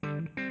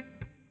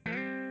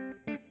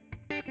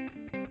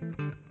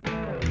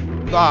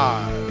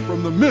Live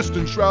from the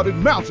mist-enshrouded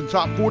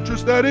mountaintop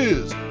fortress that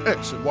is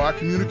X and Y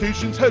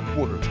Communications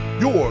headquarters,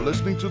 you're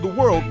listening to the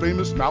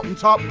world-famous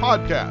Mountaintop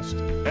Podcast.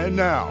 And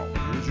now,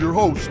 here's your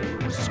host,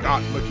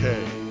 Scott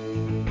McKay.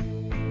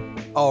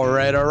 All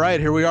right.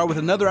 Here we are with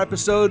another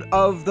episode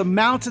of the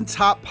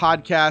Mountaintop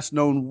Podcast,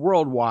 known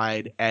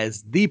worldwide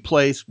as the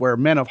place where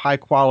men of high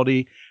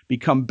quality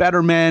become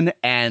better men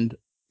and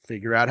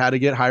figure out how to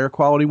get higher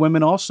quality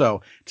women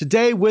also.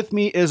 Today with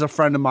me is a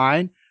friend of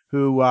mine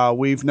who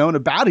we've known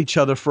about each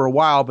other for a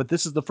while, but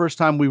this is the first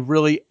time we've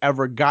really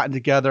ever gotten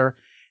together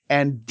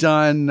and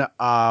done,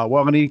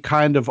 any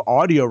kind of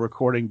audio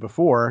recording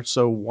before.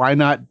 So why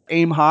not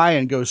aim high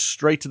and go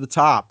straight to the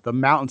top, the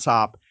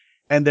mountaintop?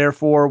 And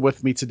therefore,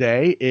 with me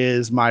today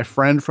is my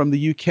friend from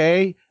the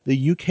UK,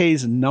 the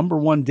UK's number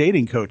one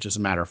dating coach, as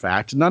a matter of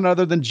fact, none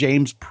other than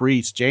James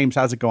Priest. James,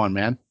 how's it going,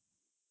 man?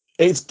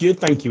 It's good,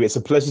 thank you. It's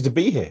a pleasure to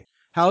be here.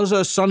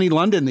 How's sunny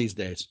London these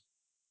days?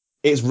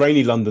 It's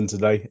rainy London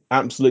today,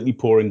 absolutely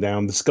pouring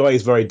down. The sky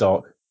is very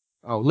dark.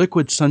 Oh,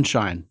 liquid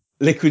sunshine.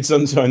 Liquid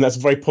sunshine, that's a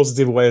very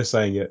positive way of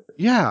saying it.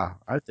 Yeah,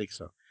 I think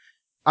so.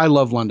 I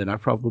love London.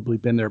 I've probably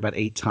been there about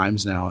 8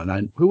 times now.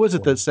 And who was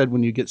it that said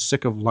when you get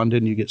sick of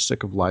London, you get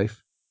sick of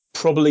life?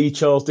 Probably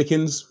Charles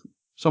Dickens.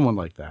 Someone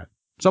like that.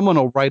 Someone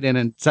will write in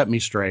and set me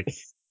straight.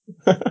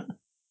 But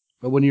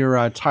when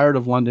you're tired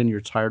of London,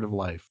 you're tired of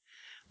life.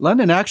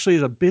 London actually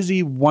is a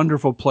busy,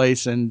 wonderful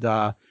place. And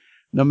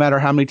no matter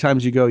how many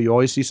times you go, you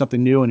always see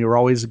something new. And you're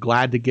always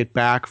glad to get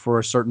back for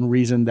a certain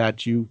reason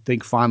that you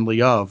think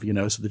fondly of,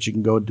 so that you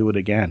can go do it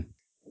again.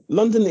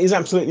 London is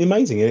absolutely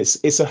amazing. And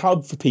it's a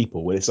hub for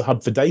people. It's a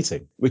hub for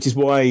dating, which is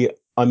why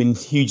I'm in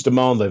huge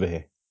demand over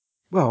here.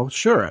 Well,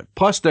 sure.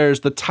 Plus, there's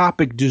the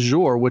topic du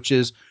jour, which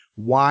is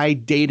why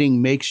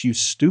dating makes you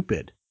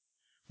stupid,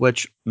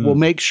 which will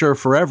make sure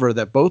forever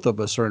that both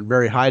of us are in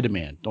very high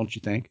demand, don't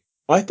you think?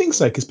 I think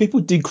so, because people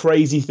do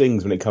crazy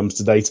things when it comes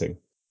to dating.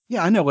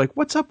 Yeah, I know. Like,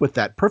 what's up with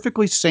that?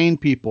 Perfectly sane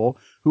people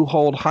who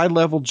hold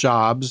high-level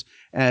jobs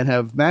and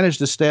have managed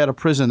to stay out of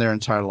prison their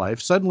entire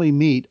life suddenly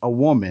meet a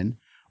woman,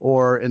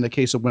 or in the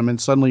case of women,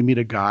 suddenly meet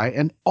a guy,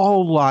 and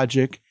all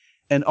logic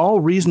and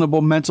all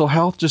reasonable mental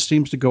health just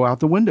seems to go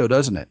out the window,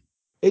 doesn't it?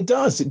 It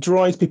does. It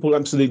drives people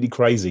absolutely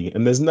crazy,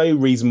 and there's no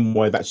reason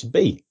why that should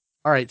be.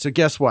 All right, so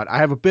guess what? I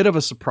have a bit of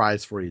a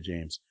surprise for you,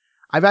 James.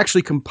 I've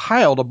actually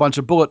compiled a bunch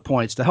of bullet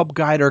points to help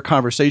guide our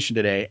conversation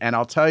today, and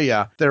I'll tell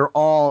you, they're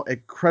all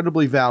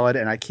incredibly valid,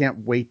 and I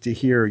can't wait to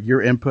hear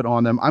your input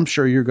on them. I'm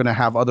sure you're going to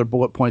have other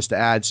bullet points to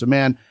add, so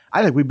man,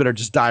 I think we better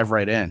just dive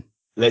right in.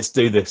 Let's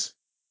do this.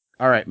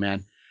 All right,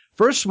 man.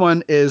 First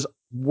one is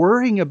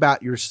worrying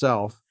about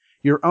yourself,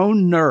 your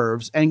own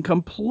nerves, and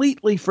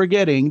completely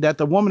forgetting that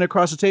the woman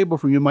across the table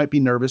from you might be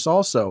nervous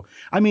also.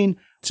 I mean,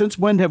 since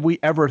when have we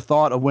ever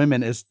thought of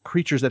women as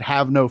creatures that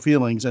have no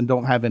feelings and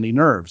don't have any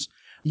nerves?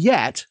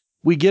 Yet,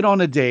 we get on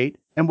a date,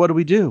 and what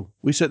do?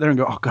 We sit there and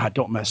go, oh, God,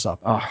 don't mess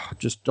up. Oh,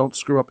 just don't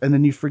screw up. And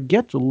then you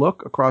forget to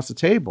look across the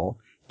table,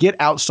 get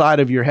outside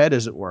of your head,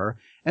 as it were,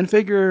 and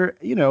figure,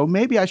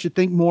 maybe I should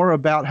think more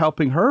about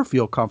helping her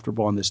feel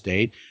comfortable on this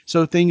date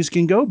so things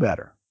can go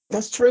better.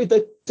 That's true.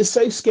 They're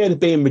so scared of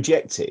being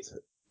rejected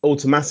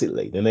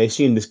automatically, then they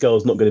assume this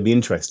girl's not going to be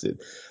interested.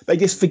 They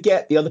just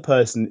forget the other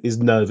person is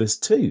nervous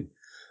too.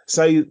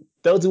 So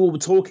they'll do all the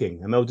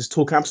talking, and they'll just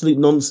talk absolute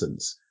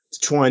nonsense to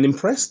try and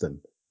impress them.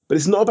 But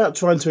it's not about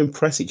trying to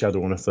impress each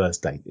other on a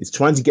first date. It's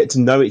trying to get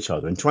to know each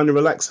other and trying to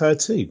relax her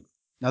too.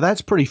 Now,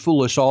 that's pretty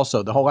foolish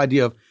also. The whole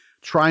idea of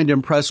trying to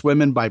impress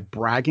women by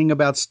bragging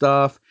about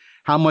stuff,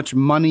 how much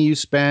money you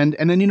spend.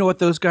 And then you know what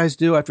those guys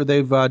do after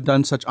they've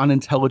done such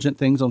unintelligent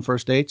things on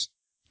first dates?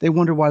 They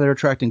wonder why they're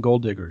attracting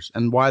gold diggers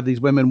and why these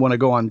women want to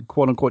go on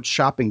quote unquote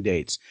shopping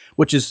dates,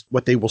 which is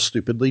what they will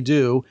stupidly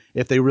do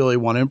if they really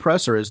want to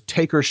impress her, is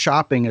take her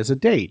shopping as a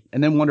date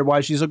and then wonder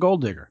why she's a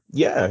gold digger.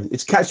 Yeah,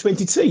 it's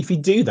catch-22. If you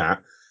do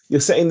that, you're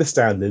setting the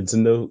standards,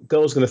 and the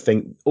girl's going to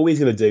think all he's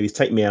going to do is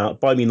take me out,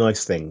 buy me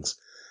nice things.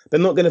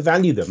 They're not going to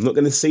value them, not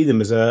going to see them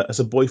as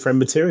a boyfriend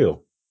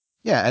material.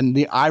 Yeah, and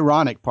the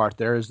ironic part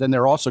there is then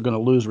they're also going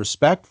to lose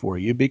respect for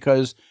you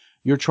because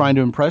you're trying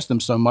to impress them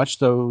so much.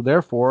 So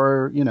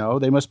therefore,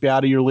 they must be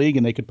out of your league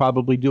and they could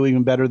probably do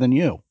even better than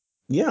you.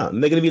 Yeah,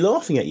 and they're going to be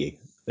laughing at you.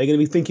 They're going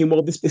to be thinking,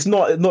 well, it's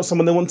not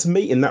someone they want to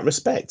meet in that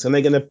respect. And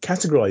they're going to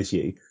categorize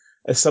you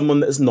as someone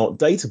that's not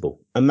dateable.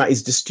 And that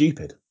is just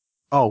stupid.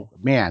 Oh,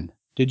 man.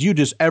 Did you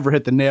just ever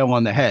hit the nail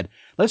on the head?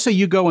 Let's say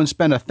you go and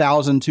spend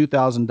 $1,000,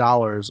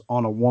 $2,000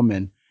 on a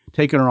woman,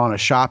 taking her on a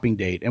shopping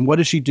date. And what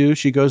does she do?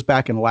 She goes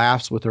back and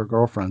laughs with her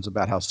girlfriends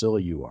about how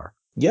silly you are.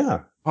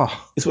 Yeah.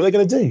 Oh, it's what they're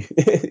going to do.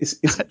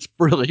 That's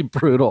really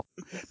brutal.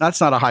 That's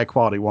not a high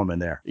quality woman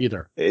there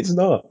either. It's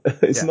not.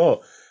 It's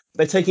not.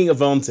 They're taking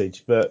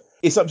advantage, but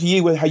it's up to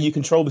you how you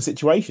control the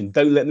situation.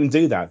 Don't let them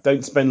do that.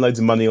 Don't spend loads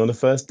of money on a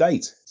first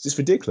date. It's just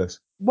ridiculous.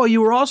 Well,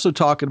 you were also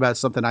talking about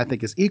something I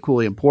think is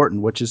equally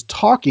important, which is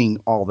talking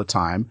all the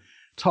time,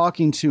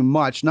 talking too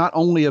much, not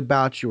only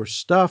about your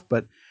stuff,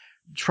 but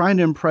trying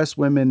to impress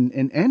women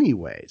in any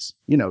ways,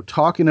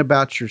 talking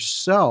about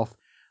yourself.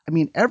 I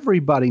mean,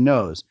 everybody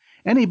knows.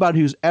 Anybody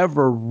who's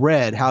ever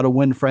read How to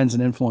Win Friends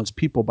and Influence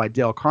People by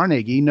Dale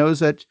Carnegie knows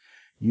that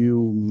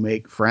you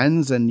make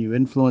friends and you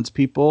influence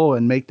people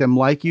and make them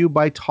like you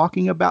by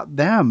talking about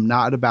them,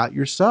 not about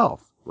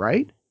yourself,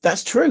 right?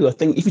 That's true. I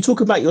think if you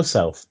talk about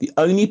yourself, the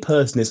only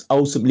person it's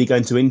ultimately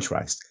going to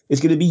interest is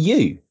going to be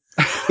you.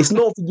 It's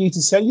not for you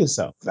to sell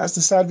yourself. That's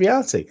the sad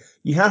reality.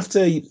 You have to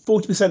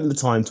 40% of the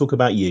time talk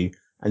about you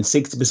and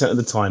 60% of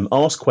the time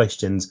ask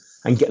questions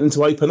and get them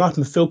to open up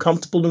and feel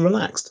comfortable and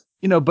relaxed.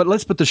 But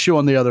let's put the shoe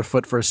on the other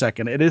foot for a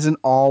second. It isn't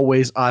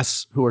always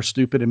us who are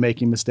stupid and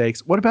making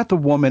mistakes. What about the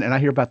woman? And I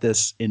hear about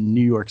this in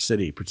New York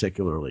City,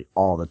 particularly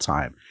all the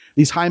time.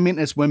 These high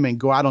maintenance women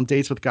go out on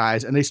dates with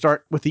guys and they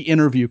start with the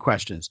interview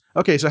questions.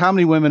 Okay, so how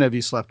many women have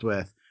you slept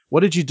with? What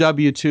did you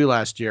W-2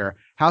 last year?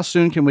 How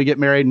soon can we get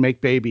married and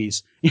make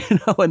babies?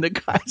 And the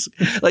guy's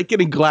like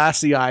getting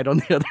glassy eyed on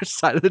the other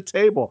side of the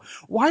table.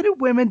 Why do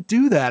women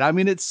do that? I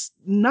mean, it's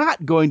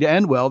not going to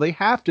end well. They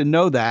have to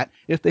know that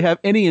if they have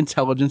any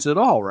intelligence at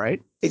all, right?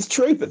 It's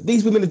true, but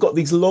these women have got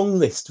these long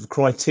lists of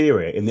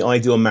criteria in the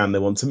ideal man they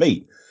want to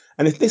meet.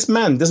 And if this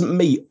man doesn't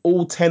meet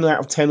all 10 out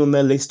of 10 on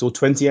their list or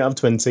 20 out of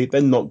 20,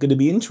 they're not going to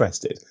be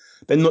interested.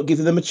 They're not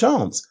giving them a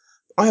chance.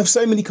 I have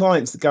so many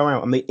clients that go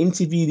out and they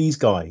interview these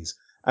guys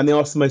and they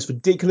ask the most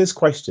ridiculous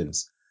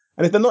questions.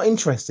 And if they're not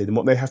interested in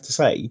what they have to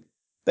say,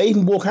 they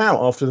even walk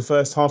out after the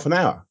first half an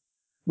hour. I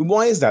mean,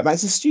 why is that?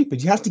 That's just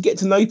stupid. You have to get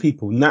to know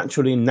people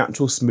naturally in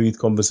natural, smooth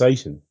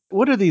conversation.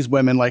 What are these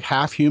women, like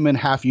half human,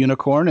 half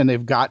unicorn, and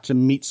they've got to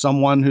meet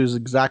someone who's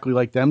exactly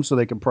like them so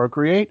they can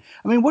procreate?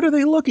 I mean, what are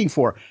they looking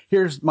for?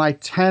 Here's my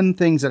 10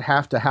 things that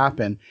have to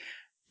happen.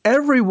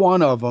 Every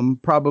one of them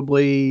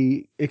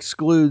probably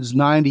excludes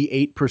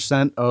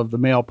 98% of the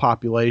male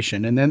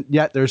population. And then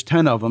yet there's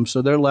 10 of them.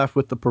 So they're left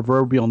with the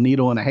proverbial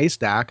needle in a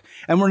haystack.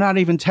 And we're not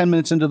even 10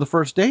 minutes into the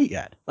first date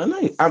yet. I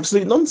know,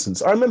 absolute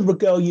nonsense. I remember a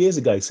girl years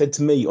ago said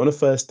to me on a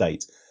first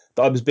date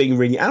that I was being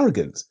really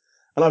arrogant.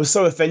 And I was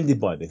so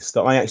offended by this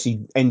that I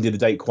actually ended the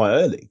date quite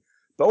early.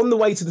 But on the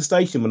way to the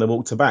station when I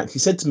walked her back, she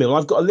said to me, well,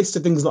 I've got a list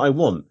of things that I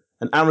want,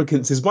 and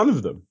arrogance is one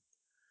of them.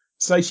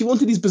 So she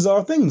wanted these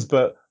bizarre things,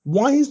 but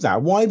why is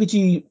that? Why would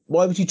you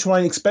try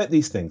and expect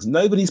these things?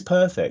 Nobody's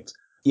perfect.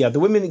 Yeah, the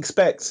women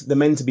expect the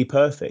men to be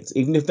perfect,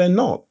 even if they're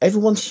not.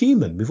 Everyone's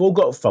human. We've all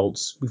got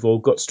faults. We've all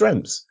got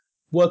strengths.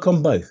 Work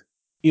on both.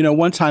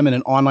 One time in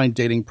an online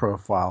dating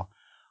profile,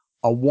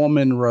 a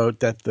woman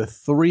wrote that the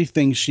 3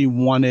 things she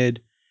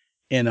wanted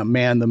in a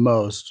man the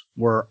most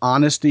were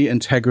honesty,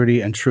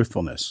 integrity, and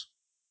truthfulness.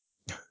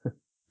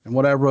 And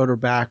what I wrote her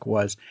back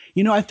was,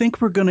 I think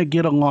we're going to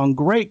get along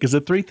great because the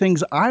 3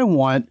 things I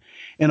want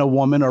in a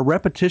woman are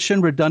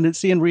repetition,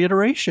 redundancy, and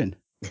reiteration.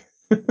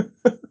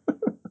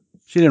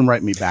 She didn't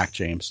write me back,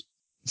 James.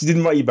 She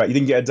didn't write you back. You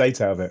didn't get a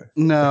date out of it.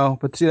 No,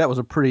 but see, that was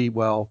a pretty,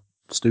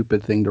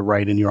 stupid thing to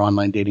write in your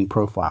online dating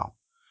profile.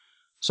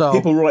 So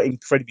people write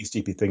incredibly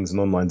stupid things in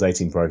online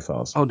dating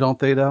profiles. Oh, don't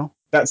they though?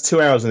 That's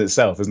 2 hours in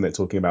itself, isn't it,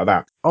 talking about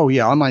that? Oh,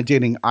 yeah. Online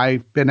dating.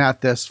 I've been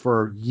at this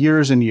for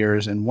years and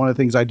years. And one of the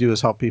things I do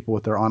is help people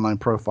with their online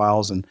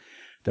profiles and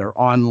their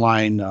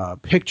online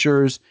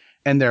pictures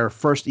and their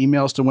first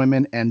emails to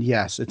women. And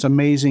yes, it's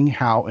amazing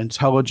how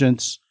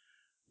intelligence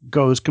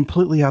goes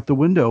completely out the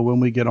window when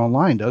we get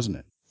online, doesn't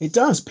it? It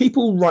does.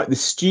 People write the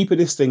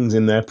stupidest things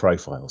in their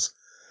profiles.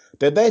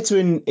 They're there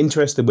to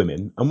interest the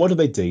women. And what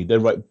do? They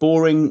write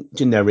boring,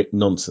 generic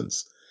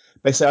nonsense.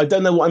 They say, I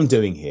don't know what I'm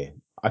doing here.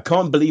 I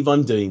can't believe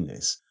I'm doing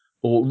this.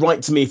 Or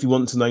write to me if you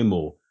want to know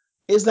more.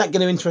 Is that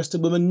going to interest a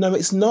woman? No,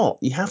 it's not.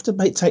 You have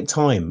to take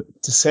time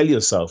to sell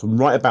yourself and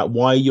write about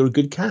why you're a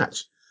good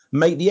catch.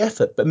 Make the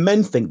effort. But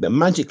men think that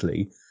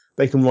magically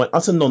they can write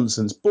utter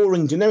nonsense,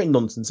 boring, generic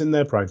nonsense in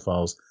their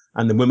profiles,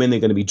 and the women are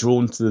going to be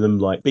drawn to them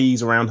like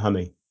bees around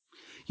honey.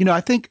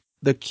 I think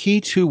the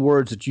key 2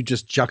 words that you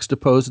just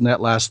juxtaposed in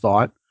that last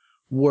thought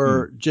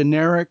were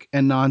generic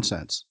and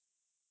nonsense.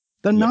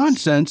 The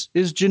nonsense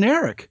is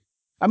generic.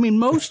 I mean,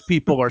 most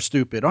people are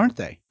stupid, aren't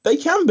they? They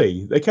can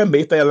be. They can be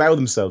if they allow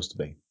themselves to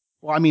be.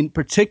 Well, I mean,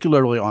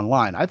 particularly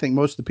online. I think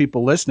most of the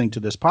people listening to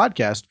this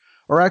podcast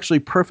are actually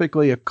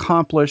perfectly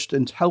accomplished,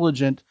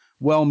 intelligent,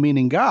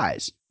 well-meaning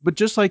guys. But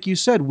just like you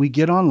said, we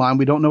get online,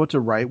 we don't know what to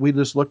write. We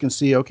just look and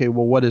see, okay,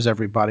 well, what is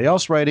everybody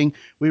else writing?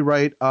 We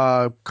write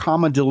a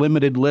comma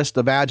delimited list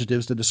of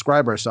adjectives to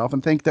describe ourselves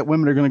and think that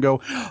women are going to go,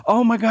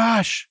 oh my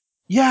gosh,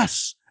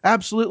 yes,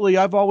 absolutely.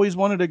 I've always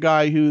wanted a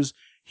guy who's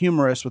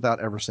humorous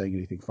without ever saying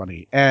anything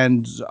funny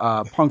and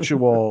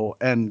punctual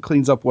and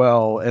cleans up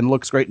well and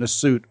looks great in a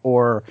suit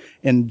or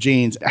in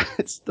jeans.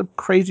 It's the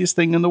craziest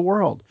thing in the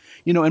world.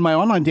 In my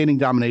online dating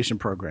domination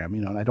program,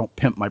 and I don't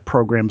pimp my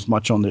programs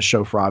much on this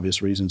show for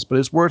obvious reasons, but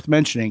it's worth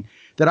mentioning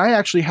that I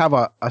actually have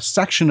a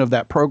section of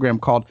that program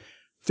called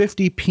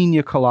 50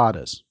 Pina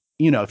Coladas.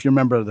 If you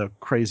remember the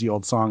crazy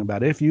old song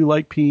about if you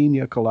like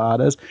pina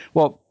coladas.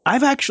 Well,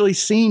 I've actually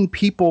seen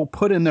people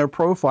put in their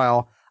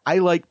profile, I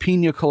like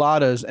pina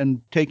coladas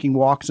and taking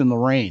walks in the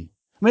rain.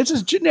 I mean, it's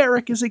as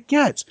generic as it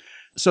gets.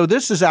 So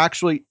this is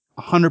actually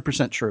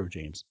 100% true,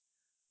 James.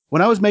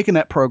 When I was making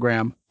that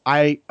program,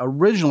 I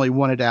originally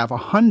wanted to have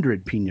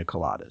 100 pina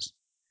coladas.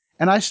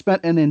 And I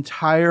spent an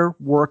entire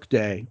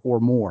workday or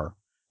more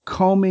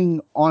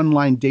combing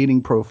online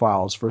dating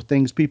profiles for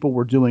things people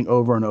were doing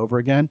over and over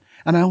again.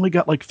 And I only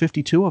got like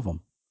 52 of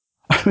them.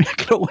 I mean, I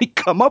could only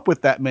come up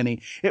with that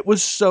many. It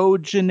was so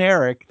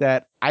generic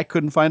that I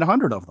couldn't find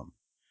 100 of them.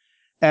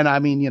 And I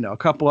mean, a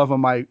couple of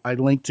them I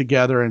linked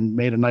together and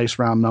made a nice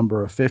round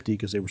number of 50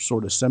 because they were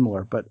sort of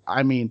similar. But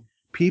I mean,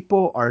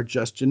 people are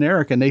just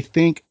generic and they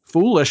think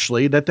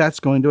foolishly that that's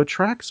going to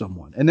attract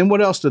someone. And then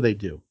what else do they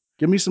do?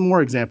 Give me some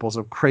more examples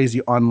of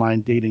crazy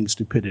online dating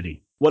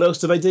stupidity. What else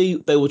do?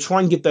 They will try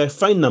and give their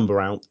phone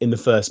number out in the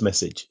first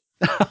message.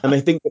 And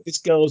they think that this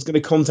girl is going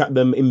to contact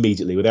them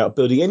immediately without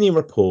building any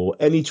rapport,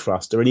 any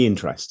trust, or any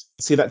interest.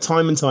 See that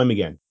time and time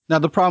again. Now,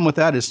 the problem with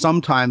that is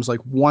sometimes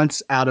like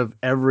once out of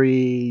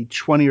every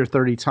 20 or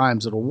 30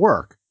 times it'll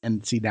work.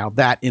 And see, now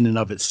that in and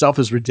of itself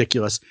is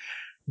ridiculous.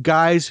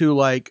 Guys who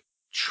like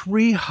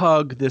tree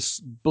hug this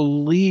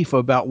belief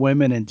about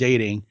women and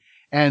dating,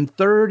 and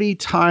 30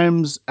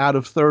 times out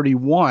of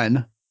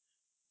 31,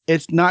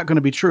 it's not going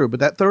to be true. But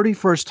that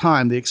 31st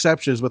time, the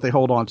exception is what they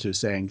hold on to,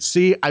 saying,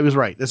 see, I was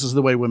right. This is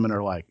the way women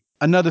are like.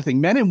 Another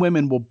thing, men and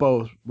women will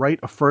both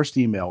write a first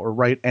email or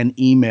write an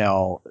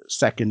email,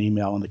 second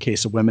email in the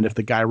case of women, if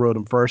the guy wrote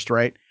them first,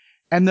 right?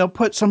 And they'll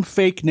put some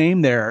fake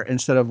name there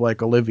instead of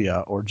like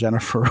Olivia or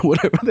Jennifer or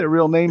whatever their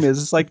real name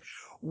is. It's like,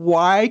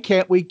 why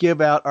can't we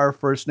give out our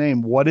first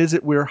name? What is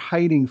it we're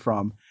hiding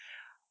from?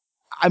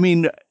 I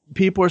mean,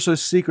 people are so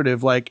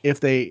secretive. Like if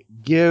they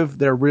give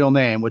their real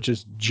name, which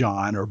is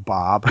John or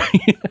Bob,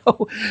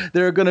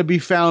 they're going to be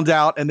found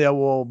out and they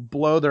will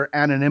blow their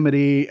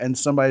anonymity and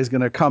somebody's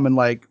going to come and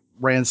like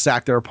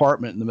ransack their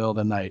apartment in the middle of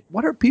the night.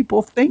 What are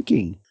people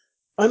thinking?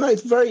 I know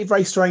it's a very,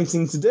 very strange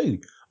thing to do.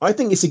 I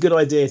think it's a good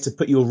idea to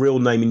put your real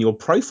name in your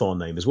profile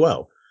name as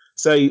well.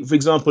 So, for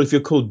example, if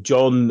you're called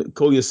John,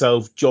 call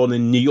yourself John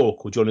in New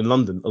York or John in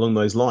London, along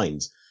those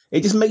lines.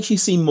 It just makes you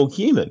seem more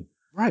human.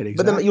 Right, exactly.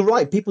 But then you're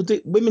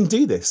right. Women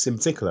do this in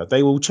particular.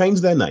 They will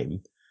change their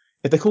name.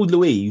 If they're called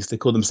Louise, they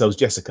call themselves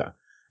Jessica.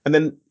 And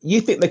then you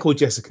think they're called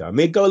Jessica, and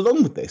they go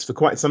along with this for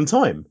quite some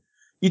time.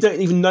 You don't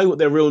even know what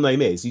their real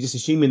name is. You're just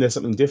assuming there's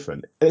something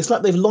different. And it's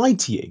like they've lied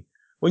to you.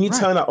 When you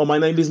turn up, oh, my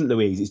name isn't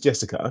Louise, it's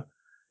Jessica.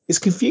 It's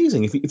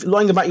confusing. If you're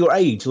lying about your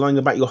age, lying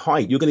about your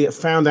height, you're going to get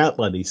found out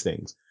by these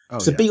things.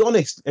 Be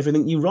honest,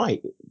 everything you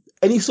write.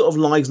 Any sort of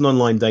lies in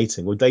online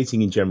dating or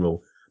dating in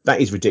general,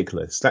 that is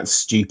ridiculous. That's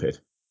stupid.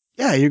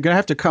 Yeah, you're going to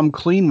have to come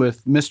clean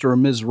with Mr. or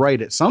Ms.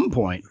 Right at some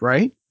point,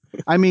 right?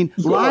 I mean,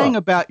 lying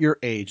about your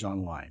age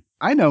online.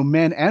 I know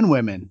men and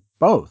women,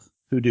 both,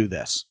 who do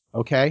this,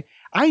 okay?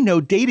 I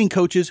know dating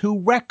coaches who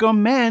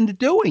recommend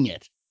doing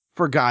it,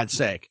 for God's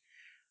sake.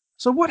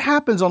 So what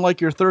happens on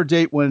like your third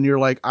date when you're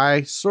like,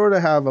 I sort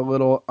of have a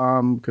little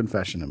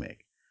confession to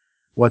make?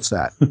 What's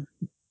that?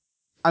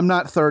 I'm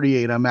not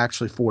 38, I'm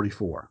actually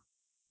 44.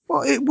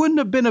 Well, it wouldn't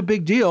have been a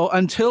big deal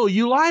until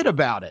you lied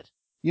about it.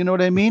 You know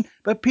what I mean?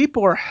 But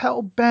people are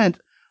hell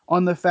bent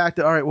on the fact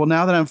that, all right, well,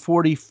 now that I'm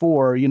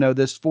 44,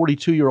 this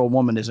 42-year-old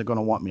woman isn't going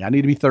to want me. I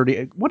need to be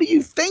 30. What are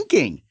you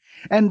thinking?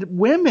 And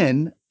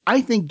women,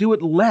 I think, do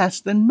it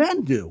less than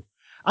men do.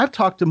 I've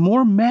talked to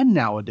more men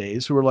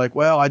nowadays who are like,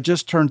 well, I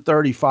just turned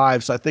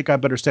 35, so I think I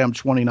better say I'm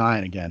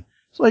 29 again.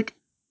 It's like,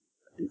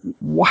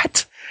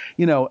 what?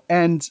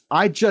 And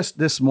I just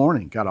this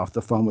morning got off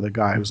the phone with a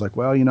guy who's like,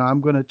 well, I'm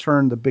going to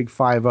turn the big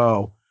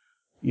 50,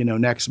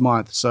 next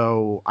month.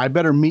 So I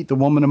better meet the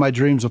woman of my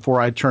dreams before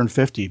I turn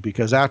 50,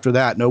 because after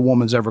that, no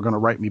woman's ever going to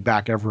write me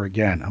back ever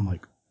again. I'm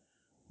like,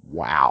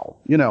 wow,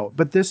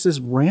 but this is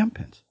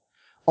rampant.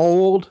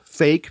 Old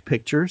fake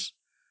pictures.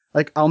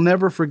 Like, I'll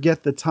never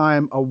forget the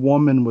time a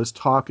woman was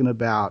talking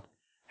about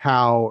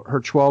how her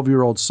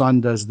 12-year-old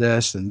son does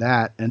this and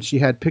that, and she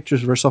had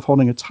pictures of herself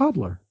holding a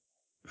toddler.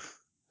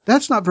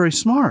 That's not very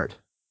smart.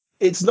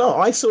 It's not.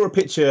 I saw a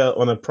picture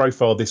on a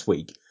profile this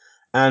week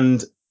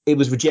and it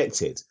was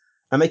rejected.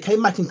 And they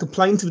came back and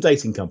complained to the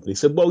dating company.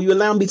 Said, well, you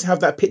allowed me to have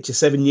that picture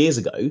 7 years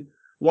ago.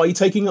 Why are you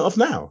taking it off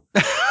now?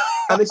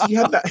 And they said, you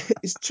had that.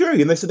 It's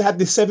true. And they said they had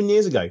this 7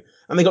 years ago.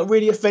 And they got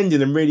really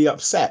offended and really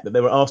upset that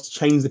they were asked to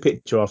change the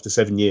picture after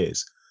 7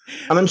 years.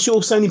 And I'm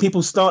sure so many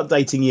people start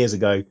dating years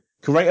ago,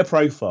 create a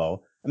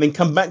profile, and then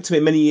come back to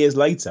it many years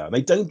later. And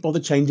they don't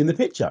bother changing the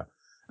picture.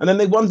 And then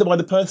they wonder why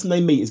the person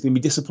they meet is going to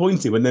be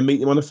disappointed when they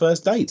meet them on a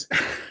first date.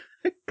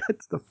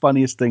 That's the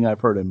funniest thing I've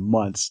heard in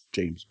months,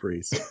 James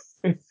Priest.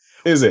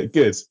 Is it?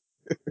 Good.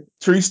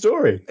 True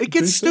story. It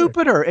gets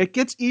stupider. It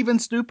gets even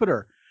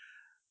stupider.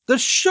 The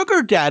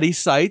sugar daddy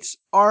sites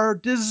are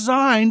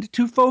designed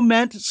to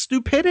foment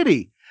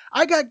stupidity.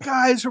 I got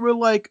guys who were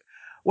like,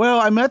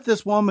 well, I met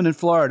this woman in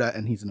Florida,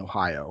 and he's in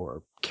Ohio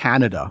or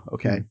Canada,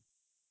 okay?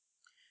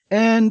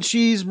 And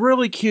she's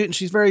really cute and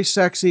she's very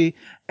sexy.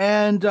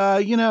 And,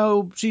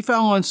 she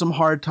fell on some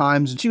hard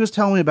times and she was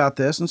telling me about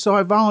this. And so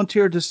I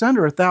volunteered to send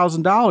her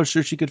 $1,000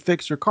 so she could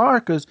fix her car,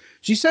 because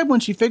she said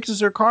when she fixes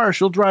her car,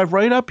 she'll drive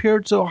right up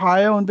here to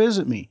Ohio and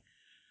visit me.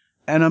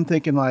 And I'm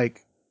thinking,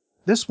 like,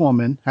 this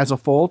woman has a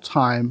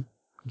full-time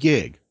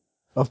gig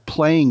of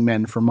playing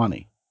men for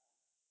money.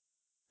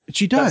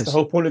 She does. That's the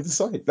whole point of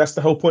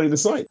the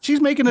site.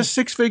 She's making a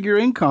 6-figure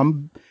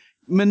income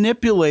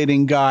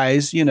manipulating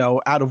guys,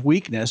 out of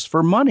weakness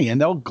for money, and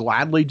they'll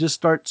gladly just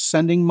start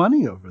sending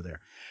money over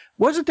there.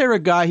 Wasn't there a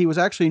guy, he was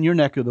actually in your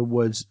neck of the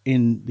woods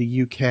in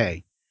the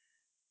UK,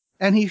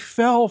 and he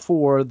fell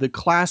for the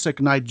classic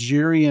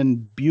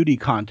Nigerian beauty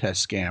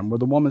contest scam where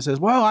the woman says,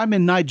 well, I'm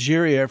in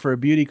Nigeria for a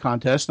beauty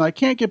contest and I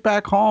can't get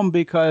back home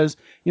because,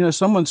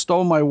 someone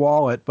stole my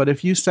wallet. But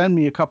if you send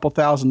me a couple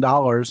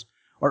 $1,000,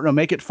 or no,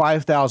 make it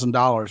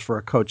 $5,000 for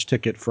a coach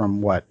ticket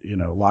from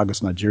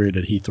Lagos, Nigeria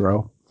to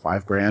Heathrow,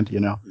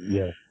 $5,000,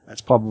 Yeah.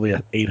 That's probably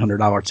an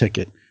 $800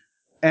 ticket.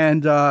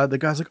 And the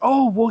guy's like,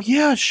 oh, well,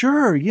 yeah,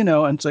 sure.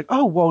 And it's like,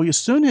 oh, well, as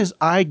soon as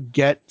I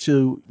get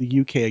to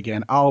the UK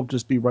again, I'll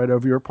just be right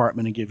over your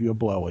apartment and give you a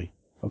blowy.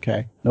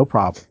 Okay, no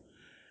problem.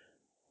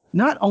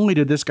 Not only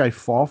did this guy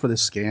fall for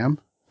this scam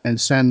and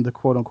send the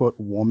quote unquote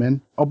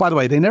woman. Oh, by the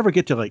way, they never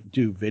get to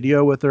do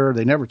video with her.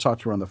 They never talk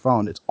to her on the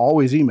phone. It's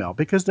always email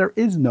because there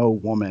is no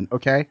woman.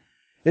 Okay.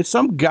 It's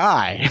some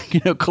guy,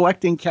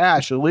 collecting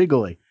cash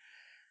illegally.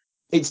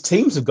 It's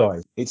teams of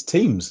guys. It's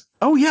teams.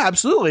 Oh, yeah,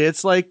 absolutely.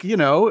 It's like,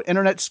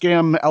 Internet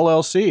Scam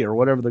LLC or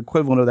whatever the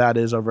equivalent of that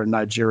is over in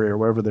Nigeria or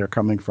wherever they're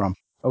coming from.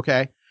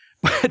 Okay.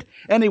 But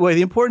anyway,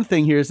 the important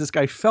thing here is this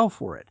guy fell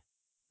for it.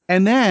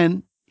 And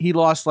then he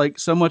lost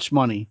so much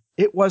money.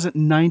 It wasn't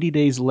 90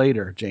 days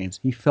later, James.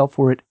 He fell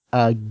for it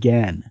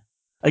again,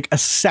 a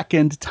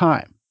second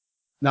time.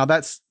 Now,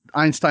 that's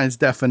Einstein's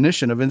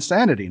definition of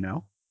insanity,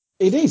 no?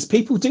 It is.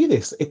 People do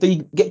this. If they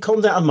get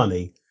conned out of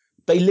money,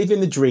 they live in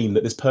the dream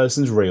that this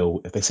person's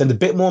real. If they send a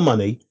bit more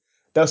money,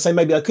 they'll say,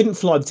 maybe I couldn't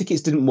fly, the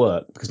tickets didn't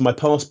work because my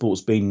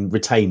passport's been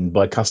retained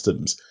by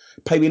customs.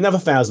 Pay me another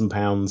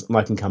 £1,000 and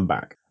I can come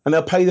back. And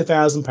they'll pay the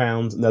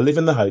 £1,000 and they'll live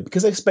in the hope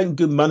because they've spent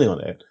good money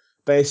on it.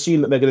 They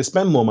assume that they're going to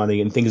spend more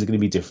money and things are going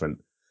to be different.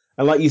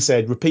 And like you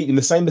said, repeating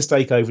the same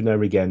mistake over and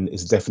over again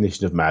is the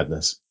definition of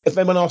madness. If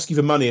anyone asks you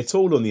for money at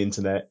all on the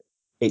internet,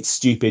 it's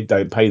stupid,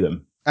 don't pay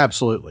them.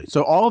 Absolutely.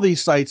 So all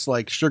these sites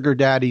like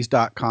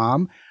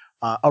sugardaddies.com,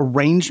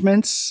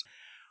 arrangements,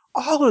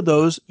 all of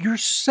those, you're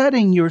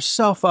setting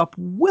yourself up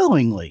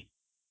willingly,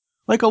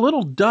 like a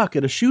little duck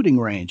at a shooting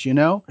range,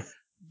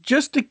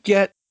 just to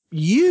get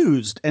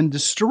used and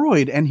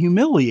destroyed and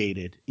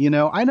humiliated.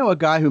 I know a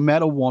guy who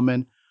met a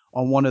woman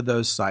on one of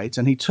those sites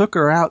and he took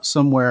her out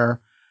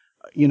somewhere,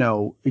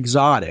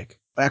 exotic.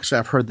 Actually,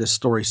 I've heard this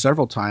story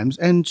several times,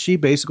 and she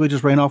basically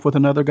just ran off with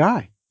another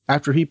guy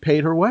after he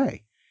paid her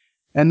way.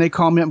 And they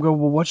call me up and go,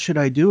 well, what should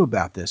I do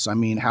about this? I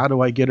mean, how do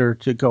I get her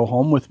to go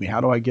home with me?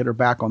 How do I get her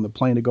back on the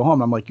plane to go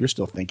home? I'm like, you're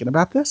still thinking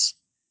about this?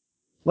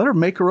 Let her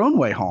make her own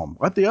way home.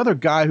 Let the other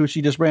guy who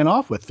she just ran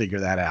off with figure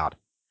that out.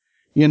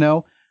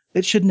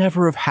 It should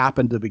never have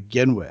happened to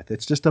begin with.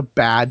 It's just a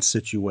bad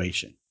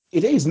situation.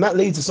 It is. And that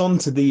leads us on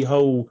to the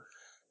whole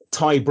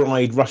Thai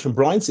bride, Russian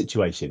bride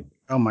situation.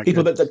 Oh my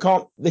People goodness.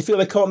 they feel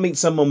they can't meet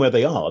someone where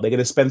they are. They're going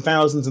to spend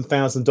thousands and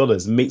thousands of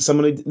dollars and meet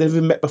someone they've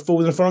never met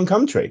before in a foreign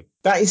country.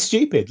 That is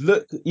stupid.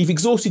 Look, you've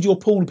exhausted your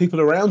pool of people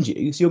around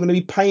you, so you're going to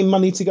be paying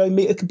money to go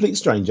meet a complete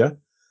stranger.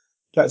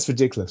 That's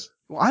ridiculous.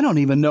 Well, I don't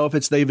even know if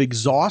they've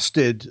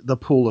exhausted the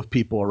pool of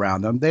people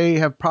around them. They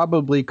have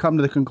probably come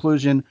to the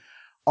conclusion,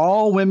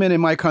 all women in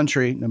my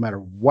country, no matter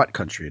what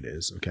country it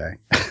is, okay,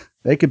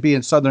 they could be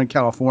in Southern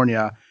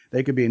California,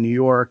 they could be in New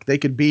York, they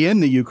could be in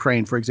the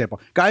Ukraine, for example.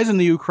 Guys in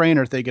the Ukraine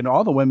are thinking,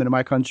 all the women in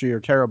my country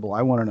are terrible.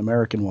 I want an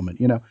American woman,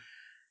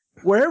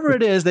 Wherever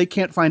it is, they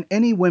can't find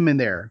any women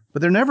there,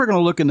 but they're never going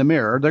to look in the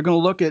mirror. They're going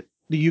to look at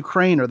the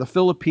Ukraine or the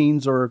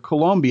Philippines or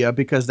Colombia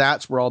because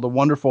that's where all the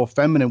wonderful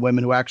feminine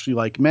women who actually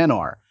like men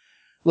are.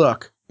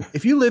 Look,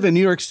 if you live in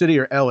New York City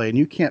or LA and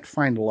you can't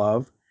find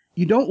love,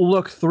 you don't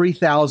look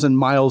 3,000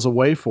 miles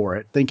away for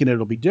it thinking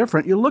it'll be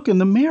different. You look in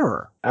the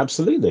mirror.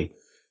 Absolutely.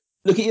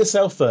 Look at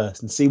yourself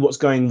first and see what's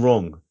going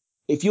wrong.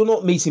 If you're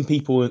not meeting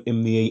people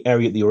in the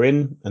area that you're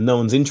in and no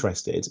one's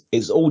interested,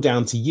 it's all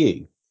down to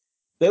you.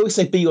 They always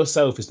say be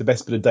yourself is the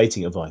best bit of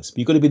dating advice, but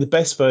you've got to be the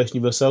best version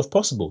of yourself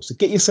possible. So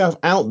get yourself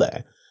out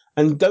there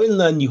and go and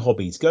learn new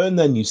hobbies, go and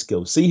learn new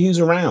skills, see who's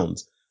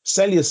around,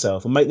 sell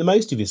yourself and make the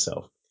most of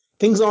yourself.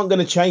 Things aren't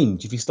going to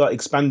change if you start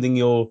expanding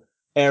your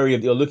area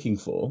that you're looking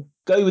for.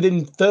 Go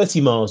within 30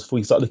 miles before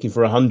you start looking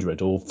for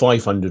 100 or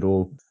 500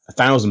 or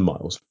 1,000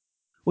 miles.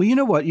 Well, you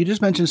know what? You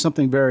just mentioned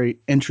something very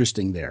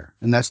interesting there,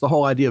 and that's the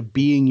whole idea of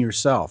being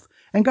yourself.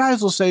 And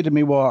guys will say to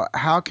me, well,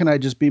 how can I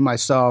just be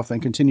myself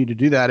and continue to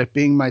do that if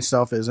being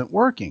myself isn't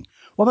working?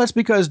 Well, that's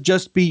because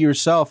just be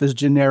yourself is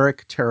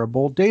generic,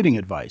 terrible dating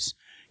advice.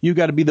 You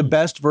got to be the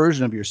best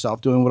version of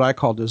yourself, doing what I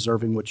call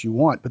deserving what you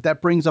want. But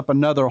that brings up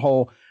another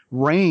whole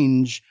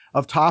range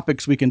of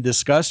topics we can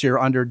discuss here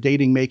under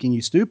dating making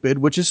you stupid,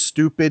 which is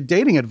stupid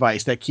dating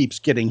advice that keeps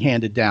getting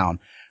handed down.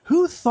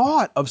 Who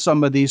thought of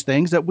some of these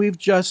things that we've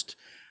just,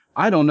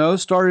 I don't know,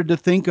 started to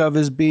think of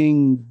as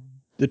being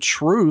the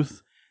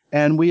truth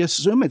And we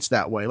assume it's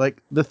that way,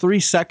 like the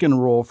 3-second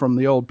rule from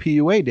the old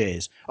PUA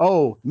days.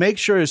 Oh, make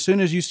sure as soon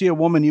as you see a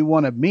woman you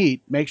want to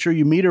meet, make sure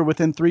you meet her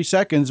within 3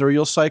 seconds or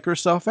you'll psych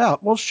herself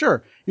out. Well,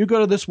 sure. You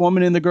go to this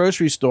woman in the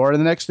grocery store and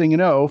the next thing you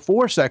know,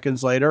 4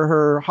 seconds later,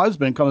 her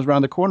husband comes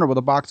around the corner with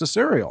a box of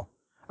cereal.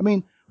 I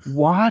mean,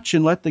 watch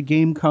and let the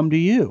game come to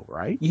you,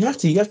 right? You have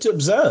to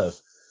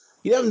observe.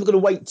 You haven't got to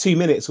wait 2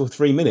 minutes or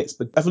 3 minutes,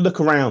 but have a look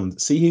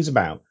around, see who's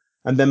about,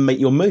 and then make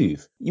your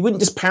move. You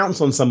wouldn't just pounce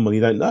on someone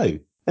you don't know.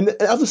 And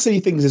other silly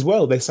things as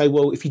well. They say,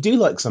 well, if you do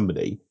like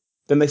somebody,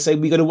 then they say,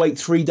 we've got to wait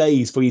 3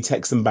 days before you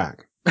text them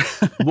back.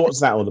 What's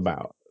that all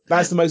about?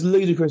 That's the most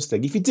ludicrous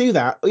thing. If you do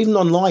that, even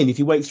online, if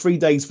you wait 3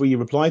 days before you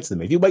reply to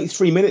them, if you wait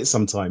 3 minutes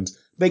sometimes,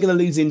 they're going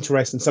to lose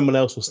interest and someone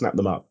else will snap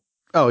them up.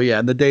 Oh,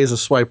 yeah. In the days of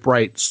swipe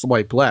right,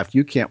 swipe left,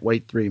 you can't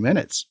wait 3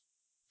 minutes.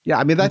 Yeah,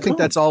 I mean, I think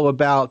that's all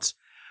about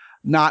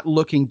not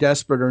looking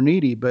desperate or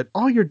needy, but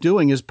all you're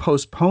doing is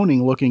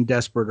postponing looking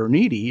desperate or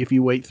needy if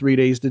you wait 3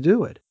 days to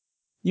do it.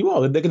 You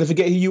are. They're going to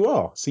forget who you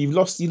are. So you've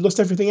lost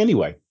everything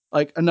anyway.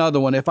 Like another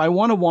one, if I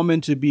want a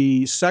woman to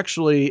be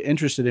sexually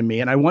interested in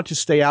me and I want to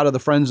stay out of the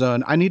friend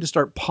zone, I need to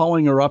start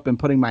pulling her up and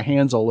putting my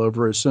hands all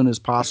over her as soon as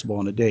possible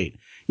on a date.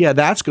 Yeah,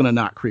 that's going to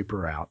not creep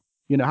her out.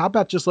 You know, how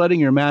about just letting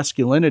your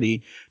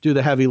masculinity do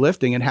the heavy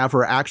lifting and have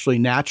her actually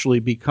naturally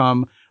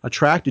become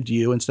attracted to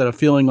you instead of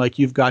feeling like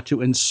you've got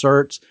to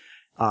insert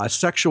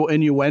sexual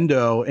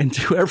innuendo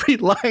into every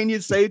line you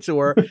say to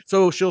her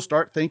so she'll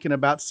start thinking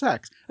about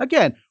sex.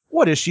 Again,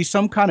 what is she,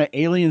 some kind of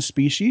alien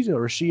species,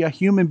 or is she a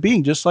human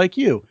being just like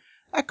you?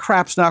 That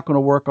crap's not going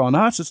to work on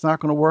us. It's not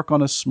going to work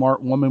on a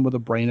smart woman with a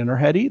brain in her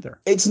head either.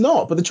 It's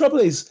not. But the trouble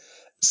is,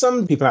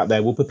 some people out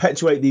there will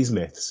perpetuate these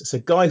myths. So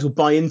guys will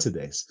buy into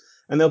this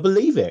and they'll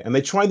believe it and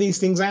they try these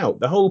things out.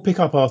 The whole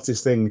pickup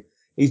artist thing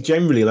is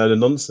generally a load of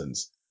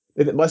nonsense.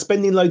 By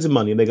spending loads of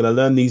money, they're going to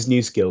learn these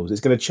new skills.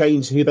 It's going to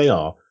change who they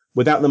are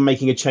without them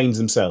making a change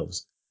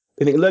themselves.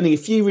 They think learning a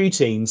few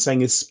routines,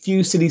 saying a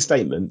few silly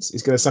statements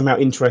is going to somehow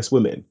interest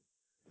women.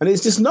 And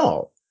it's just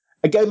not.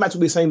 Again, back to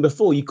what we were saying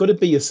before, you've got to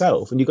be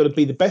yourself and you've got to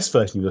be the best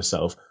version of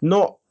yourself,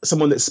 not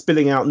someone that's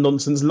spilling out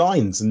nonsense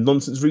lines and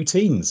nonsense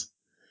routines.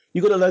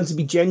 You've got to learn to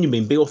be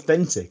genuine, be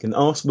authentic, and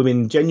ask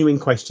women genuine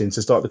questions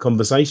to start the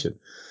conversation.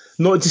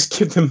 Not just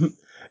give them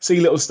silly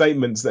little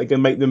statements that are going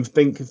to make them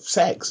think of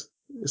sex.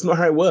 It's not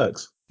how it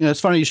works. You know, it's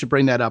funny you should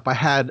bring that up. I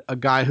had a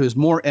guy who's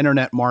more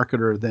internet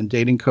marketer than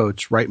dating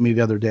coach write me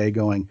the other day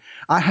going,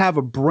 I have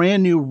a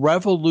brand new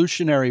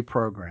revolutionary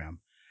program.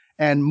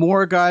 And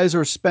more guys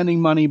are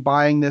spending money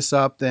buying this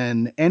up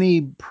than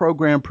any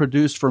program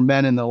produced for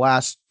men in the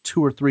last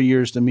 2 or 3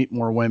 years to meet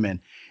more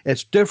women.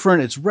 It's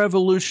different. It's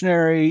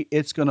revolutionary.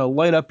 It's going to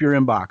light up your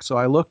inbox. So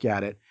I look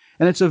at it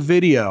and it's a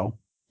video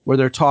where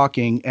they're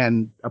talking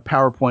and a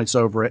PowerPoint's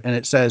over it. And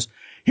it says,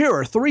 here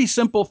are 3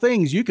 simple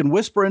things you can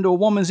whisper into a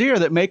woman's ear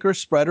that make her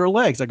spread her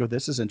legs. I go,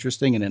 this is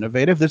interesting and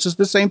innovative. This is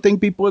the same thing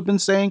people have been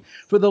saying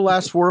for the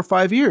last 4 or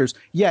 5 years.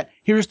 Yet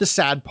here's the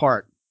sad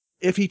part.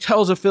 If he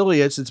tells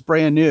affiliates it's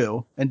brand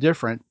new and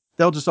different,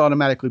 they'll just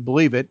automatically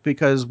believe it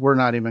because we're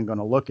not even going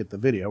to look at the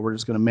video. We're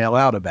just going to mail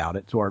out about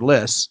it to our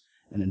lists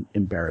and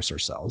embarrass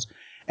ourselves.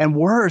 And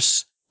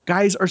worse,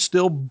 guys are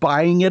still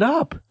buying it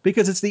up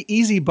because it's the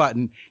easy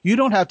button. You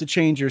don't have to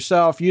change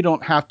yourself. You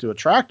don't have to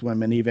attract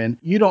women even.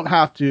 You don't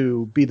have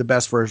to be the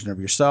best version of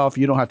yourself.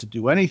 You don't have to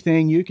do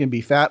anything. You can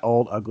be fat,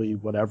 old, ugly,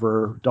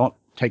 whatever. Don't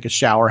take a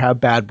shower, have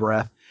bad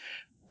breath.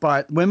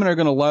 But women are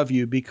going to love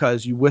you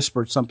because you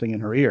whispered something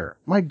in her ear.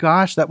 My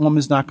gosh, that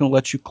woman's not going to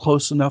let you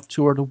close enough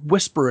to her to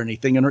whisper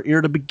anything in her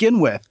ear to begin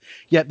with.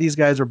 Yet these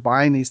guys are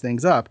buying these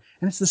things up.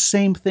 And it's the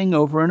same thing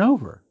over and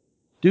over.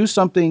 Do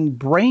something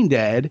brain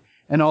dead,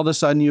 and all of a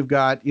sudden you've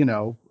got, you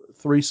know,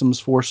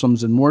 threesomes,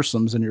 foursomes, and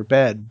moresomes in your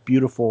bed.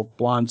 Beautiful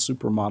blonde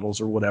supermodels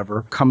or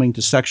whatever coming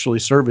to sexually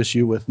service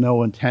you with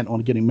no intent on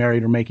getting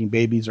married or making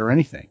babies or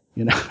anything.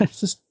 You know, it's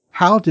just,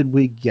 how did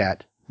we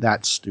get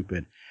that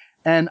stupid?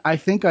 And I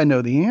think I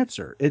know the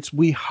answer. It's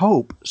we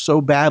hope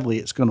so badly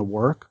it's going to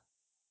work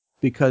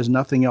because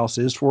nothing else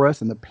is for us.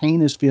 And the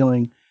pain is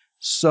feeling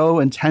so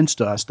intense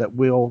to us that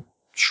we'll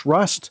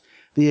trust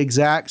the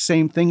exact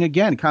same thing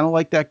again. Kind of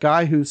like that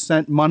guy who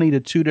sent money to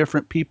 2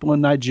 different people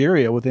in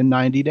Nigeria within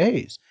 90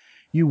 days.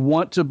 You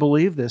want to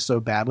believe this so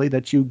badly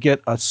that you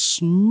get a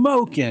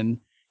smoking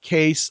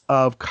case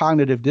of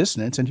cognitive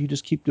dissonance and you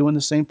just keep doing the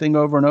same thing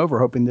over and over,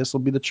 hoping this will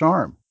be the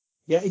charm.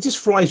 Yeah, it just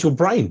fries your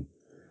brain.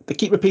 They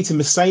keep repeating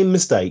the same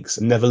mistakes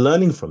and never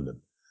learning from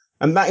them.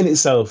 And that in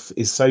itself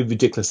is so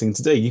ridiculous thing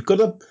to do. You've got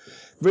to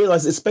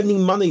realise that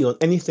spending money on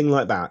anything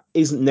like that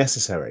isn't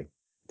necessary.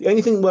 The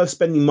only thing worth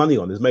spending money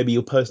on is maybe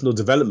your personal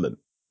development,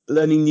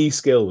 learning new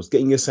skills,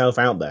 getting yourself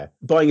out there,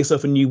 buying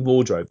yourself a new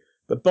wardrobe.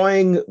 But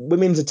buying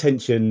women's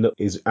attention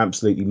is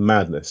absolutely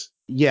madness.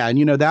 Yeah, and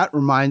you know, that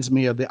reminds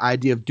me of the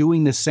idea of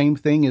doing the same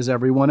thing as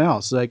everyone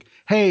else. Like,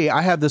 hey,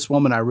 I have this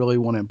woman, I really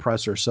want to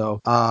impress her,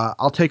 so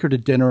I'll take her to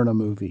dinner and a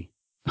movie.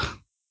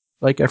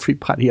 Like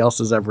everybody else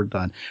has ever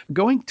done.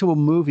 Going to a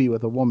movie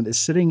with a woman is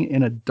sitting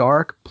in a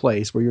dark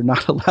place where you're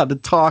not allowed to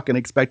talk and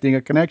expecting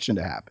a connection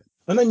to happen.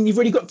 And then you've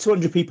already got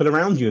 200 people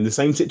around you in the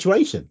same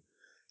situation.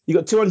 You've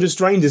got 200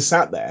 strangers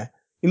sat there.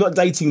 You're not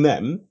dating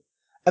them.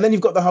 And then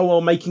you've got the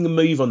whole making a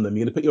move on them.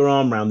 You're going to put your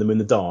arm around them in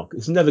the dark.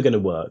 It's never going to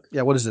work.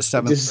 Yeah, what is this, It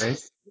seventh grade?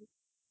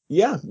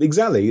 yeah,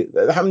 exactly.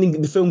 That happened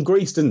in the film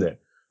Grease, didn't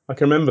it? I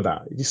can remember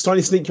that. You're just trying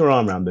to sneak your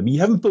arm around them. You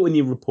haven't built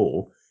any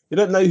rapport. You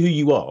don't know who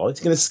you are. It's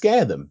going to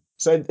scare them.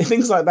 So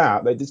things like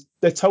that,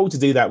 they're told to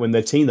do that when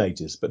they're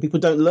teenagers, but people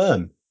don't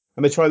learn.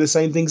 And they try the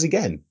same things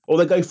again. Or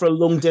they go for a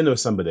long dinner with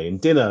somebody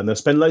and they'll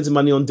spend loads of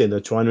money on dinner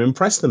trying to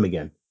impress them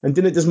again. And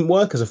dinner doesn't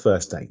work as a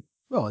first date.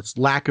 Well, it's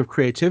lack of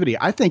creativity.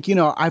 I think,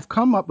 I've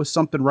come up with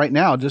something right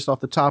now, just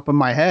off the top of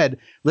my head,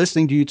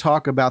 listening to you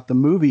talk about the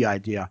movie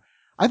idea.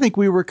 I think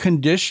we were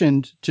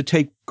conditioned to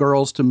take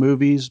girls to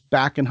movies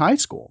back in high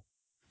school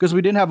because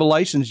we didn't have a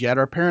license yet.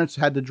 Our parents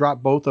had to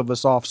drop both of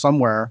us off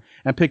somewhere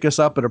and pick us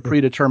up at a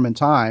predetermined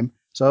time.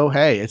 So,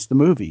 hey, it's the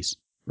movies,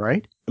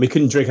 right? We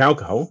couldn't drink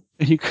alcohol.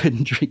 And you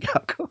couldn't drink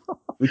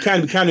alcohol. We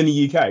can in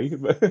the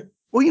UK.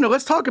 Well,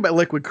 let's talk about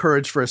liquid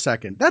courage for a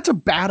second. That's a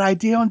bad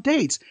idea on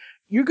dates.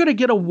 You're going to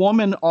get a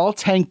woman all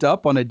tanked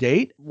up on a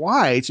date.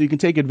 Why? So you can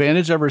take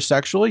advantage of her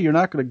sexually. You're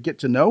not going to get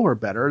to know her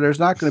better. There's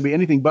not going to be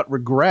anything but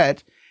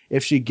regret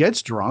if she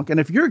gets drunk. And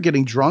if you're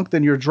getting drunk,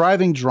 then you're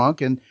driving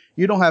drunk and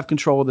you don't have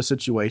control of the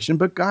situation.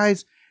 But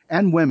guys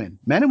and women,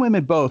 men and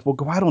women both, will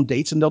go out on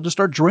dates and they'll just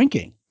start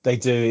drinking. They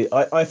do.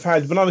 I've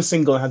had, when I was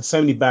single, I had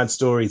so many bad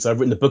stories. I've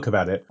written a book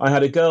about it. I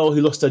had a girl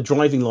who lost her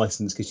driving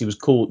license because she was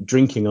caught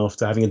drinking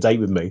after having a date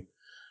with me.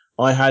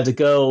 I had a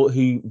girl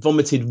who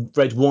vomited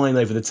red wine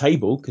over the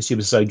table because she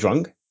was so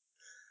drunk.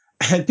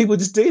 And people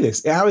just do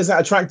this. How is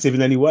that attractive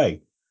in any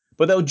way?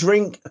 But they'll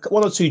drink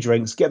one or two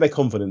drinks, get their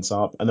confidence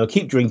up, and they'll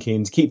keep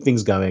drinking to keep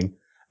things going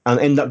and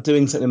end up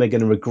doing something they're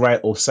going to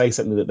regret or say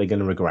something that they're going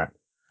to regret.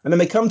 And then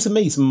they come to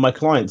me, some of my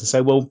clients, and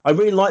say, well, I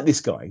really like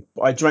this guy,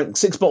 but I drank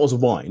 6 bottles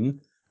of wine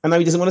and now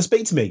he doesn't want to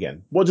speak to me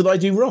again. What did I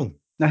do wrong?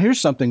 Now,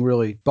 here's something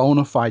really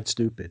bona fide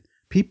stupid.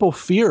 People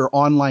fear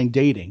online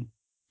dating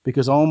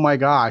because, oh my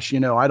gosh,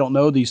 I don't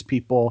know these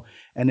people.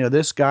 And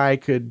this guy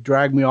could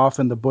drag me off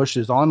in the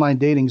bushes. Online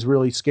dating is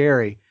really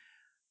scary.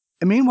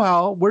 And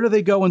meanwhile, where do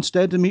they go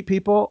instead to meet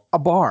people? A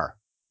bar.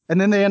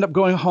 And then they end up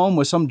going home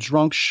with some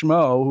drunk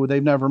schmo who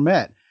they've never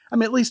met. I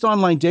mean, at least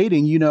online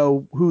dating, you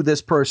know who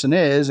this person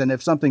is. And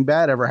if something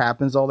bad ever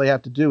happens, all they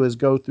have to do is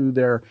go through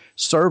their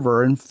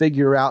server and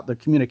figure out the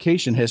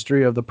communication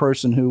history of the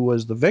person who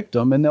was the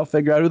victim, and they'll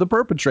figure out who the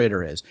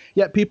perpetrator is.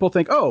 Yet people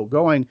think, oh,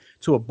 going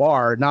to a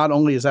bar, not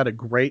only is that a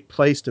great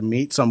place to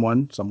meet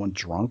someone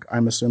drunk,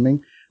 I'm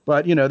assuming,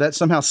 but, that's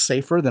somehow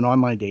safer than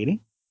online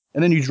dating.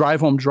 And then you drive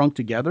home drunk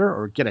together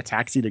or get a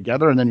taxi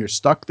together and then you're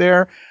stuck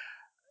there.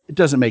 It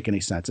doesn't make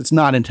any sense. It's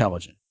not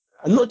intelligent.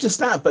 And not just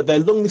that, but their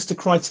long list of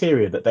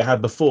criteria that they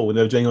had before when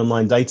they were doing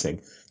online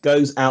dating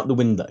goes out the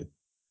window. As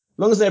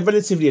long as they're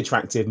relatively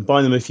attractive and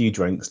buy them a few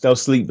drinks, they'll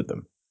sleep with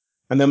them.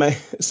 And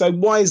so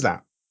why is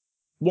that?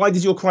 Why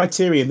does your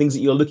criteria and things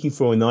that you're looking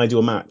for in the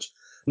ideal match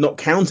not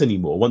count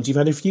anymore once you've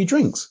had a few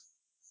drinks?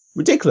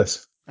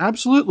 Ridiculous.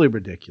 Absolutely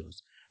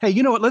ridiculous. Hey,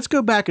 you know what? Let's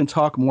go back and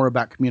talk more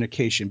about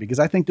communication because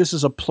I think this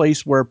is a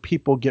place where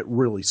people get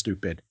really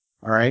stupid.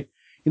 All right.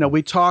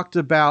 We talked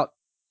about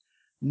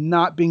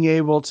not being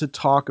able to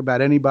talk about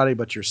anybody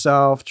but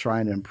yourself,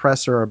 trying to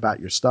impress her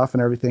about your stuff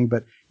and everything.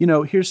 But,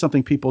 here's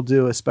something people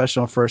do,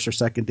 especially on first or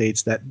second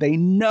dates, that they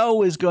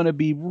know is going to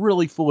be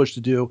really foolish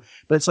to do,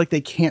 but it's like they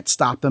can't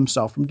stop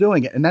themselves from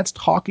doing it. And that's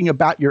talking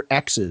about your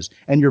exes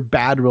and your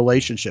bad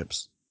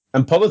relationships.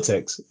 And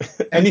politics.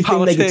 Anything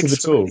politics, negative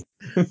at all.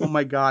 Oh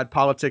my God,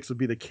 politics would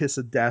be the kiss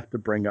of death to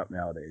bring up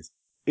nowadays.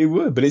 It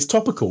would, but it's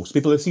topical. So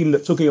people assume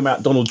that talking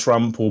about Donald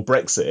Trump or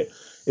Brexit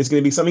is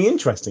going to be something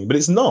interesting, but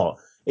it's not.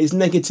 It's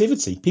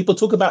negativity. People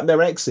talk about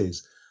their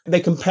exes. They're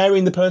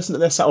comparing the person that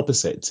they're sat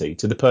opposite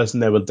to the person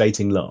they were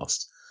dating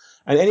last.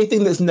 And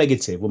anything that's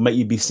negative will make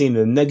you be seen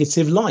in a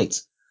negative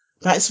light.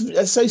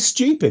 That's so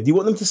stupid. You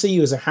want them to see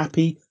you as a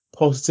happy,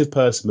 positive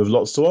person with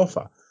lots to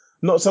offer,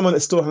 not someone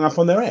that's still hung up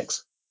on their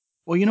ex.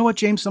 Well, you know what,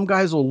 James? Some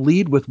guys will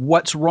lead with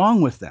what's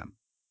wrong with them.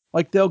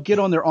 Like they'll get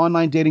on their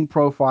online dating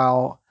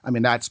profile. I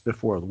mean, that's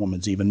before the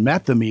woman's even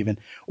met them even,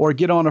 or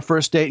get on a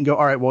first date and go,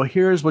 all right, well,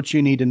 here's what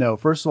you need to know.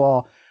 First of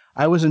all,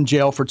 I was in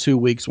jail for 2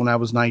 weeks when I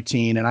was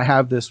 19 and I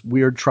have this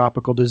weird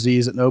tropical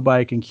disease that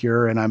nobody can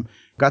cure. And I'm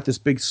got this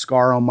big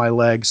scar on my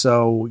leg.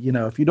 So,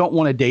 if you don't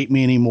want to date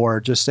me anymore,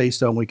 just say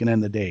so and we can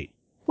end the date.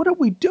 What are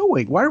we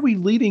doing? Why are we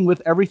leading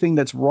with everything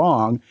that's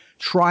wrong,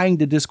 trying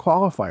to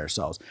disqualify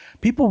ourselves?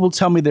 People will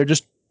tell me they're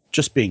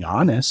just being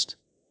honest.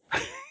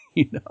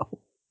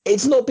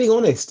 It's not being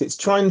honest. It's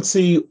trying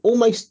to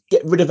almost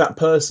get rid of that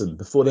person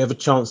before they have a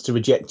chance to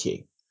reject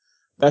you.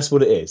 That's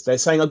what it is. They're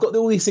saying, I've got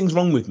all these things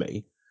wrong with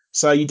me,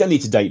 so you don't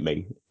need to date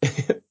me.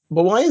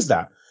 But why is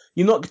that?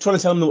 You're not trying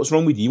to tell them what's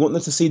wrong with you. You want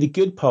them to see the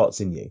good parts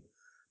in you.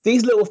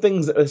 These little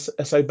things that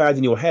are so bad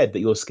in your head that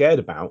you're scared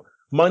about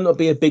might not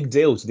be a big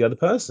deal to the other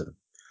person.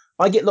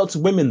 I get lots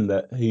of women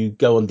who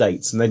go on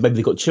dates and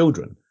they've got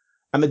children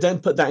and they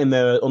don't put that in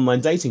their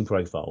online dating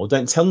profile or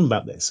don't tell them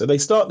about this. So they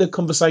start the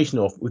conversation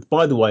off with,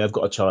 by the way, I've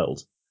got a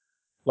child.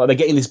 Like they're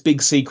getting this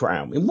big secret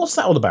out. And what's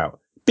that all about?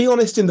 Be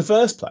honest in the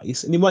first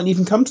place and you won't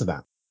even come to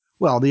that.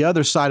 Well, the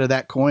other side of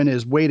that coin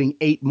is waiting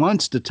 8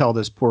 months to tell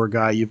this poor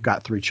guy you've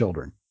got 3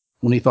 children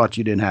when he thought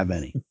you didn't have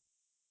any.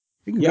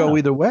 It can go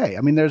either way.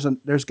 I mean,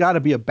 there's got to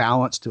be a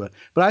balance to it.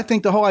 But I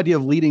think the whole idea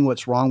of leading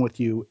what's wrong with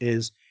you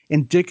is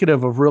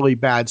indicative of really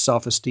bad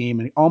self-esteem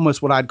and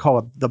almost what I'd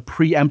call the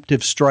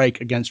preemptive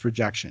strike against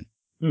rejection.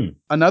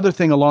 Another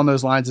thing along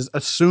those lines is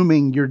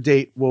assuming your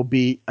date will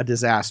be a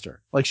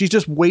disaster. Like she's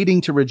just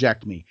waiting to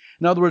reject me.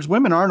 In other words,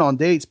 women aren't on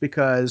dates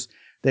because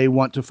they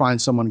want to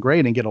find someone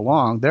great and get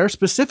along. They're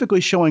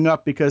specifically showing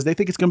up because they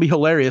think it's going to be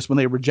hilarious when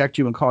they reject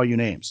you and call you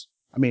names.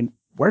 I mean,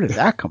 where did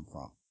that come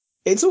from?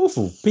 It's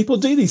awful. People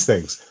do these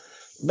things.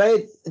 They're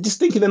just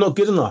thinking they're not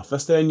good enough.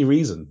 That's the only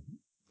reason.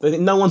 They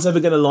think no one's ever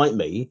going to like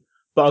me,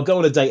 but I'll go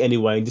on a date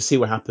anyway and just see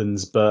what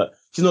happens. But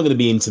she's not going to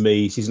be into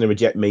me. She's going to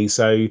reject me.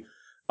 So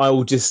I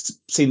will just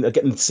get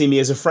them to see me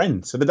as a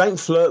friend. So they don't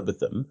flirt with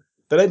them.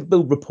 They don't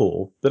build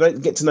rapport. They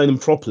don't get to know them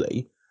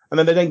properly. And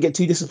then they don't get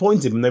too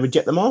disappointed when they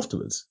reject them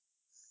afterwards.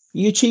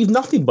 You achieve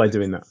nothing by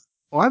doing that.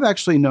 Well, I've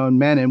actually known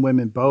men and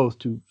women both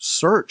to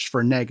search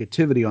for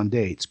negativity on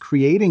dates,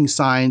 creating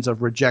signs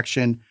of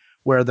rejection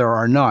where there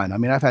are none. I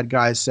mean, I've had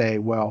guys say,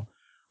 well,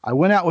 I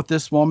went out with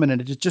this woman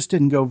and it just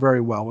didn't go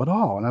very well at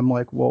all. And I'm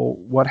like, well,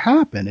 what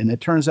happened? And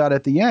it turns out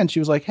at the end, she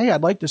was like, hey,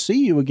 I'd like to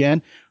see you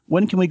again.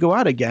 When can we go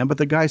out again? But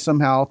the guy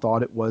somehow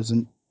thought it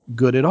wasn't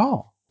good at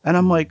all. And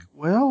I'm like,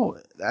 well,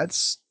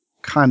 that's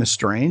kind of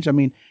strange. I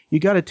mean, you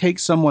got to take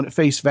someone at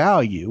face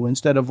value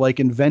instead of like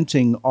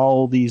inventing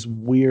all these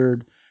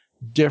weird,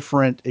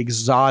 different,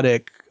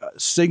 exotic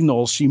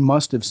signals she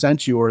must have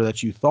sent you or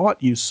that you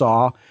thought you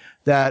saw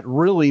that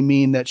really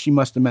mean that she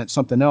must have meant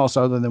something else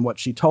other than what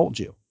she told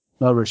you.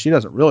 In other words, she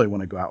doesn't really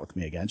want to go out with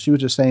me again. She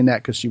was just saying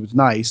that because she was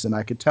nice, and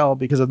I could tell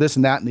because of this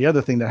and that and the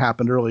other thing that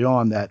happened early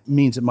on that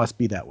means it must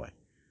be that way.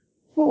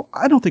 Well,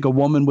 I don't think a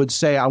woman would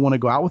say, I want to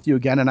go out with you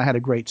again and I had a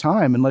great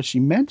time unless she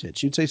meant it.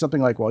 She'd say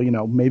something like, well,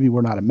 maybe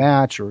we're not a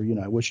match or,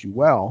 I wish you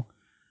well.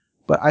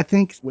 But I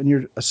think when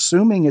you're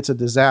assuming it's a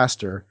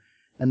disaster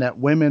and that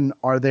women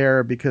are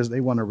there because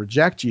they want to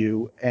reject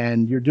you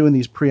and you're doing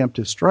these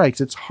preemptive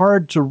strikes, it's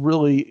hard to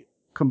really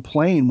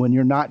complain when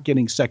you're not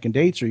getting second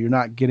dates or you're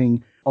not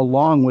getting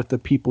along with the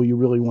people you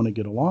really want to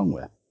get along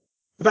with.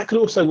 But that could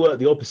also work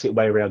the opposite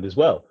way around as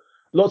well.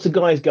 Lots of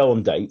guys go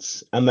on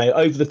dates and they're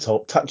over the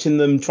top, touching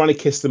them, trying to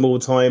kiss them all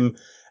the time.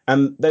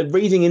 And they're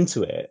reading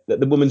into it that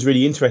the woman's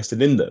really interested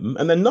in them,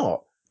 and they're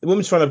not. The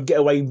woman's trying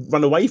to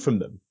run away from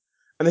them.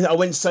 And they say, I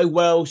went so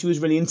well. She was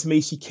really into me.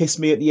 She kissed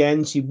me at the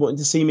end. She wanted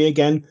to see me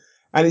again.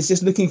 And it's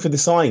just looking for the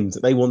signs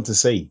that they want to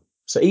see.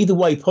 So either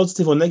way,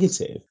 positive or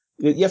negative,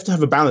 you have to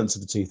have a balance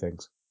of the two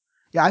things.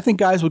 Yeah, I think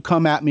guys would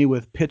come at me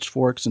with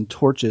pitchforks and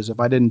torches if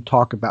I didn't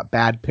talk about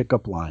bad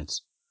pickup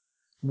lines.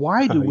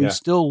 Why do we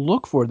still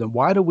look for them?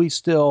 Why do we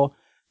still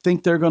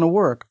think they're going to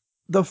work?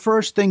 The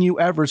first thing you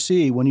ever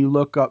see when you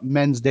look up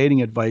men's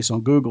dating advice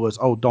on Google is,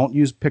 oh, don't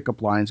use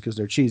pickup lines because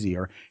they're cheesy.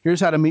 Or here's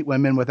how to meet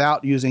women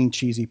without using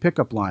cheesy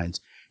pickup lines.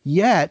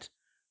 Yet,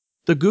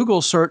 the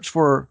Google search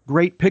for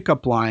great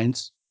pickup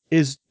lines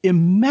is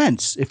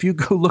immense. If you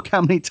go look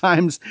how many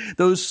times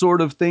those sort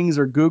of things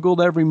are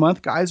Googled every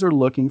month, guys are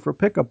looking for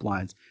pickup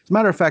lines. As a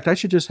matter of fact, I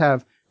should just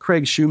have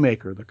Craig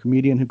Shoemaker, the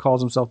comedian who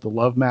calls himself the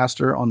Love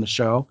Master, on the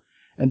show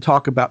and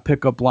talk about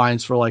pickup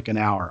lines for like an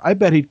hour. I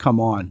bet he'd come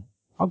on.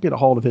 I'll get a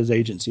hold of his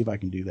agent, see if I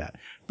can do that.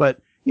 But,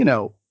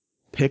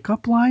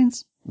 pickup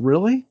lines?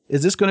 Really?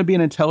 Is this going to be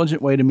an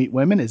intelligent way to meet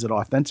women? Is it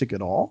authentic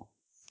at all?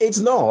 It's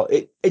not.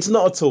 It's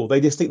not at all.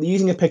 They just think that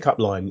using a pickup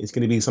line is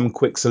going to be some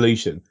quick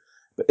solution.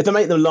 But if they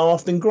make them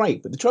laugh, then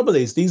great. But the trouble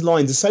is, these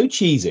lines are so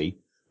cheesy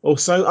or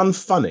so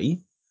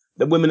unfunny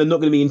that women are not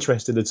going to be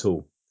interested at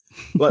all.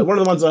 Like one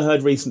of the ones I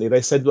heard recently,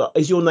 they said, well,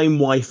 is your name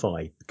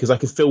Wi-Fi? Because I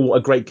can feel what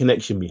a great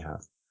connection we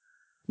have.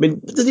 I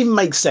mean, it doesn't even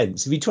make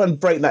sense. If you try and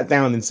break that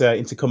down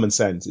into common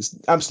sense, it's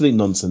absolute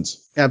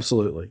nonsense.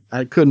 Absolutely.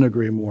 I couldn't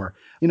agree more.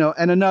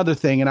 And another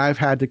thing, and I've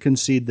had to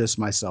concede this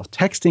myself,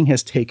 texting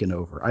has taken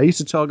over. I used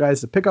to tell guys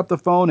to pick up the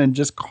phone and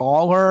just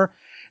call her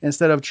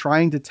instead of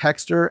trying to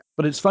text her.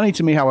 But it's funny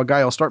to me how a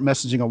guy will start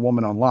messaging a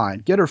woman online,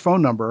 get her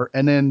phone number,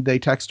 and then they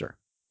text her.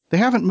 They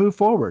haven't moved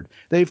forward.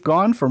 They've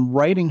gone from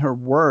writing her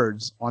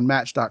words on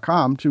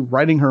Match.com to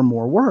writing her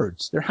more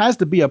words. There has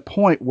to be a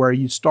point where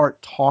you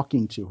start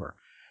talking to her.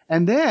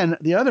 And then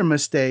the other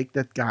mistake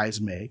that guys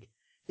make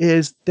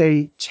is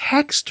they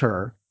text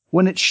her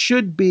when it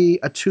should be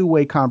a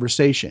two-way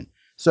conversation.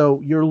 So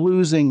you're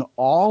losing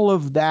all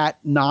of that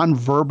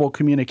nonverbal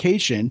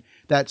communication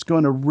that's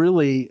going to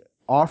really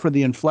offer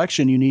the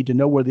inflection you need to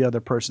know where the other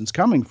person's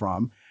coming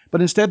from.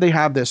 But instead they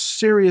have this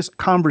serious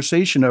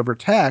conversation over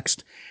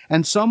text,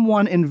 and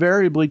someone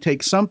invariably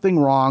takes something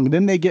wrong,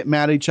 then they get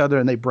mad at each other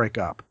and they break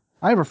up.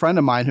 I have a friend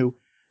of mine who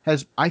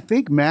has, I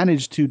think,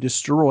 managed to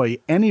destroy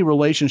any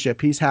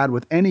relationship he's had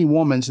with any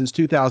woman since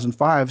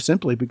 2005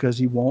 simply because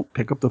he won't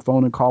pick up the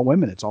phone and call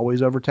women. It's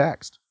always over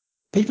text.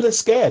 People are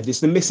scared.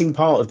 It's the missing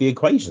part of the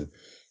equation.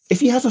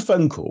 If you have a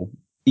phone call,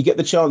 you get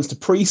the chance to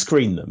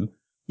pre-screen them,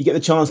 you get the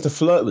chance to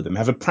flirt with them,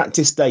 have a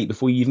practice date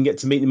before you even get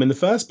to meet them in the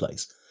first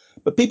place.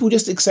 But people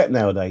just accept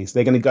nowadays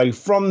they're going to go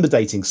from the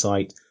dating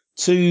site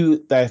to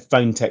their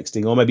phone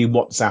texting or maybe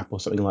WhatsApp or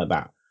something like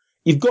that.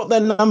 You've got their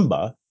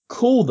number,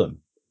 call them.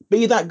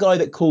 Be that guy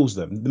that calls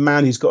them, the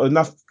man who's got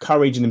enough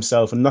courage in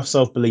himself, enough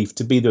self-belief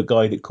to be the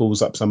guy that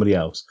calls up somebody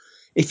else.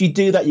 If you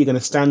do that, you're going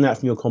to stand out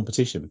from your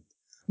competition.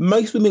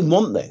 Most women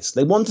want this.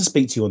 They want to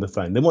speak to you on the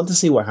phone. They want to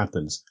see what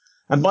happens.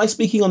 And by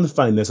speaking on the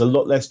phone, there's a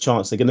lot less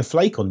chance they're going to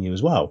flake on you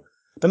as well.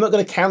 They're not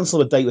going to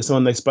cancel a date with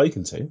someone they've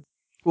spoken to.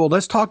 Well,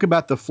 let's talk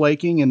about the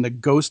flaking and the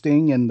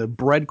ghosting and the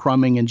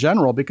breadcrumbing in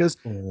general, because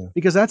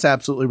that's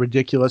absolutely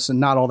ridiculous and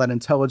not all that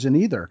intelligent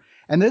either.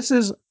 And this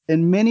is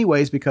in many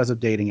ways because of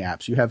dating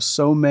apps. You have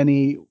so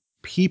many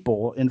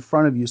people in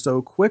front of you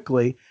so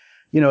quickly,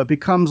 it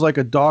becomes like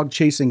a dog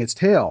chasing its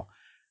tail.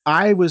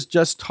 I was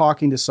just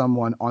talking to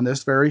someone on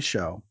this very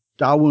show,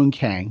 Da-Woon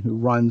Kang, who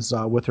runs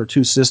with her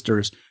two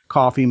sisters,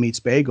 Coffee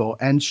Meets Bagel,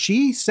 and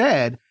she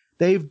said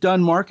they've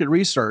done market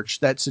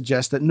research that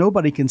suggests that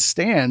nobody can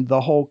stand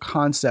the whole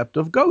concept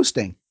of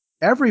ghosting.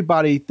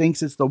 Everybody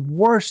thinks it's the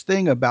worst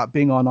thing about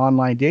being on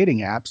online dating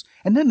apps,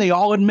 and then they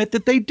all admit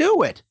that they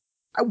do it.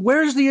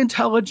 Where's the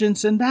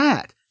intelligence in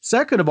that?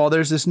 Second of all,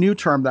 there's this new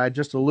term that I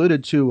just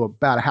alluded to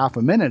about a half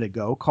a minute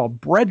ago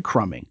called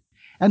breadcrumbing.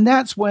 And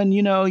that's when,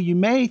 you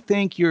may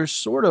think you're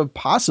sort of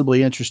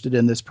possibly interested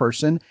in this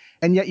person,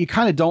 and yet you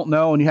kind of don't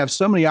know, and you have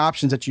so many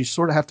options that you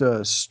sort of have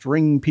to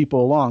string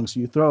people along. So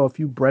you throw a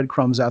few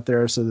breadcrumbs out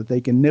there so that they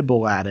can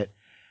nibble at it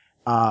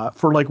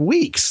for like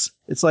weeks.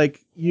 It's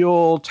like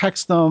you'll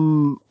text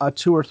them a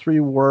 2 or 3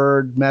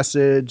 word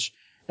message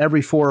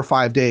every 4 or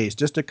 5 days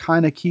just to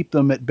kind of keep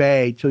them at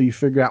bay till you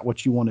figure out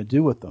what you want to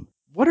do with them.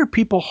 What are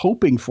people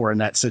hoping for in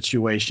that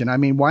situation? I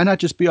mean, why not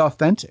just be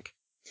authentic?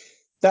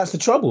 That's the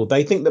trouble.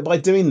 They think that by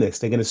doing this,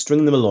 they're going to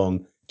string them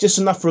along just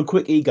enough for a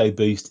quick ego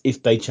boost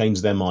if they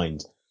change their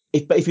mind.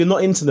 If you're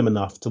not into them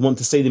enough to want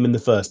to see them in the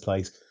first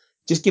place,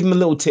 just give them a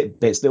little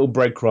tidbits, little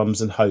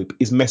breadcrumbs, and hope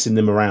is messing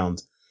them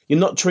around. You're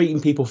not treating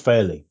people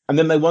fairly. And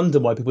then they wonder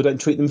why people don't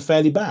treat them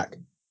fairly back.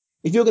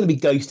 If you're going to be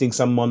ghosting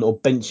someone or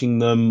benching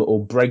them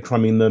or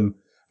breadcrumbing them,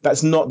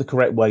 that's not the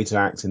correct way to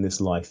act in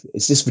this life.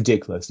 It's just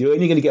ridiculous. You're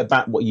only going to get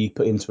back what you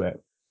put into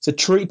it. So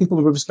treat people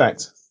with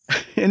respect.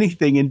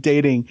 Anything in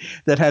dating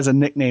that has a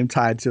nickname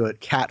tied to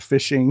it,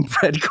 catfishing,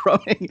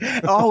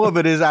 breadcrumbing, all of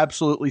it is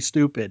absolutely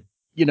stupid.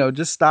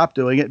 Just stop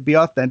doing it. Be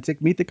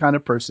authentic. Meet the kind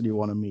of person you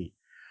want to meet.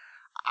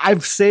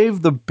 I've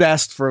saved the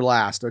best for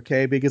last,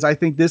 okay? Because I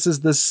think this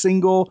is the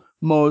single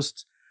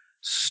most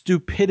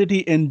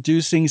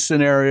stupidity-inducing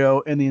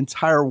scenario in the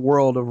entire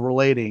world of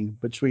relating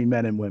between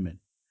men and women.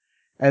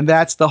 And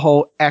that's the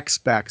whole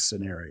ex-back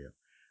scenario.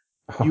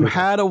 You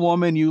had a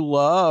woman, you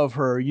love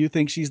her, you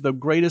think she's the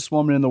greatest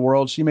woman in the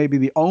world, she may be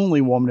the only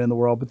woman in the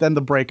world, but then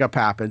the breakup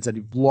happens and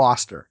you've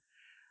lost her.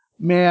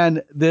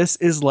 Man, this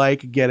is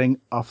like getting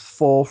a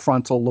full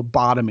frontal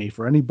lobotomy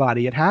for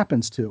anybody it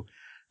happens to.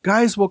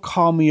 Guys will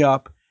call me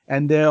up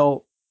and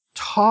they'll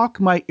talk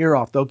my ear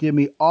off. They'll give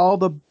me all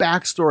the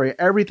backstory,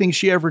 everything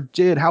she ever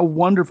did, how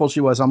wonderful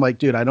she was. I'm like,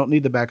 dude, I don't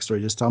need the backstory.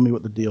 Just tell me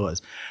what the deal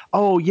is.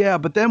 Oh, yeah,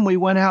 but then we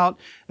went out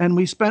and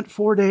we spent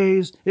 4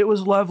 days. It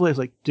was lovely. It's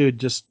like,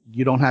 dude,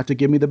 you don't have to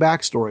give me the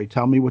backstory.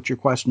 Tell me what your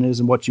question is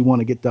and what you want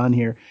to get done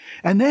here.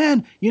 And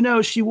then,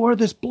 she wore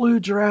this blue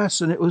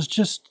dress and it was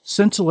just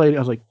scintillating. I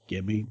was like,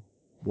 give me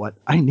what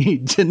I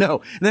need to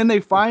know. And then they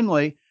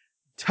finally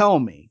tell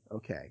me,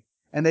 okay,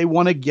 and they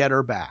want to get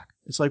her back.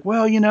 It's like,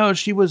 well,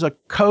 she was a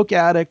coke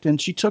addict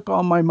and she took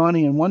all my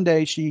money. And one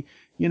day she,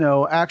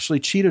 actually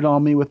cheated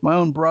on me with my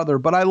own brother,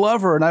 but I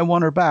love her and I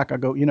want her back. I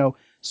go,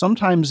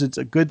 sometimes it's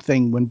a good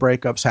thing when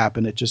breakups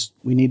happen.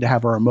 We need to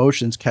have our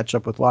emotions catch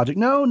up with logic.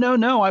 No,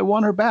 I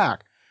want her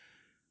back.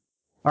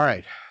 All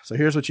right. So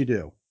here's what you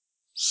do.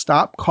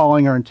 Stop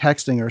calling her and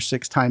texting her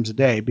 6 times a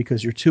day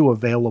because you're too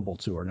available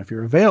to her. And if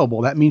you're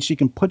available, that means she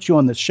can put you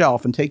on the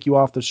shelf and take you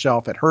off the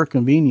shelf at her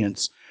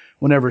convenience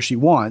whenever she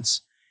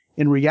wants.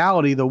 In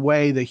reality, the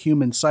way the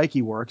human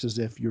psyche works is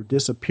if you're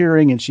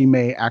disappearing and she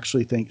may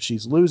actually think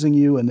she's losing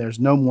you and there's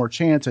no more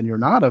chance and you're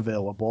not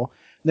available,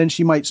 then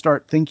she might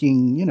start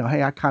thinking,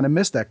 hey, I kind of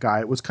missed that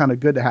guy. It was kind of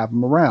good to have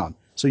him around.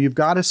 So you've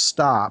got to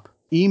stop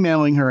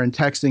emailing her and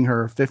texting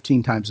her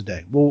 15 times a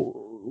day. Well,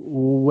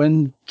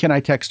 when can I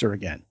text her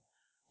again?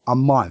 A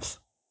month.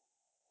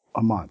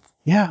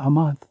 Yeah, a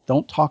month.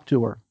 Don't talk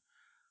to her.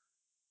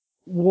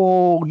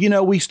 Well,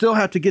 we still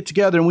have to get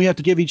together and we have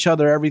to give each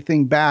other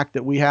everything back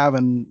that we have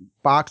in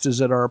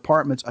boxes at our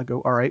apartments. I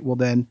go, all right, well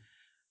then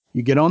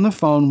you get on the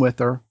phone with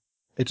her.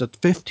 It's a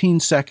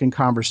 15-second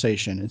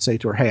conversation and say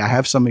to her, hey, I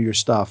have some of your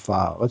stuff.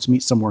 Let's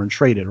meet somewhere and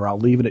trade it, or I'll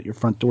leave it at your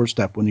front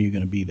doorstep. When are you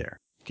going to be there?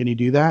 Can you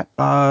do that?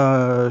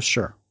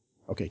 Sure.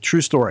 Okay.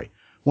 True story.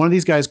 One of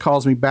these guys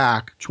calls me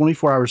back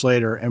 24 hours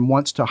later and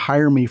wants to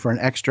hire me for an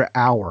extra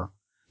hour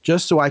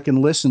just so I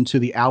can listen to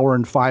the 1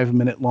 and 5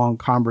 minute long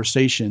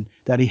conversation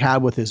that he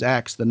had with his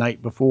ex the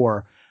night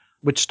before,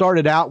 which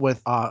started out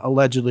with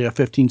allegedly a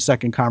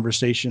 15-second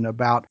conversation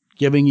about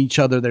giving each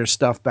other their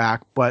stuff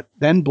back, but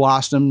then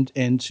blossomed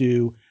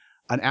into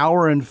an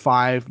 1 and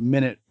 5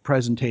 minute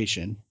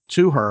presentation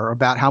to her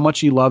about how much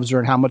he loves her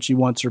and how much he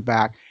wants her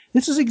back.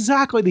 This is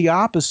exactly the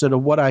opposite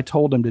of what I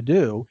told him to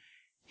do.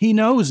 He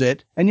knows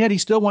it, and yet he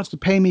still wants to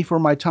pay me for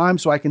my time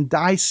so I can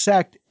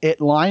dissect it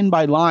line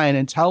by line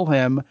and tell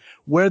him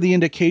where the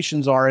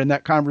indications are in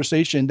that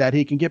conversation that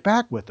he can get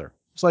back with her.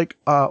 It's like,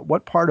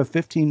 what part of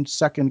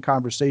 15-second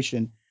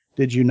conversation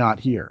did you not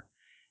hear?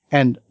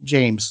 And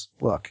James,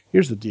 look,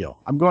 here's the deal.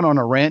 I'm going on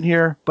a rant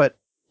here, but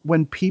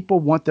when people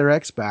want their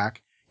ex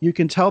back, you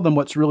can tell them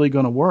what's really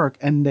going to work,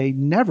 and they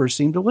never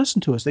seem to listen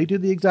to us. They do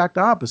the exact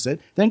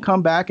opposite, then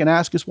come back and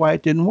ask us why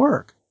it didn't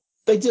work.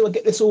 They do. I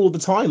get this all the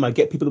time. I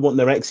get people that want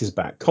their exes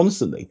back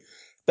constantly.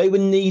 They were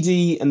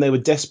needy and they were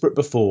desperate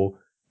before,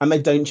 and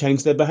they don't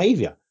change their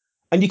behaviour.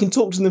 And you can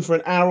talk to them for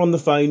an hour on the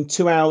phone,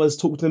 2 hours,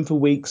 talk to them for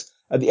weeks.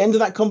 At the end of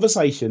that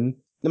conversation,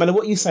 no matter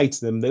what you say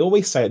to them, they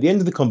always say at the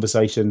end of the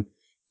conversation,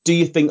 do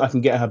you think I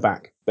can get her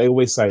back? They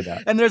always say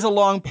that. And there's a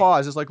long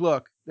pause. It's like,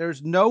 look,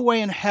 there's no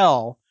way in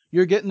hell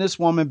you're getting this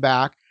woman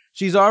back.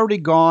 She's already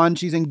gone.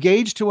 She's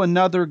engaged to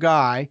another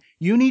guy.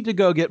 You need to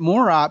go get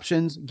more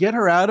options, get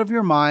her out of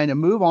your mind, and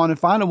move on and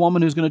find a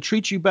woman who's going to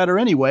treat you better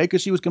anyway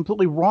because she was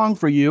completely wrong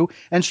for you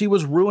and she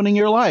was ruining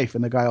your life.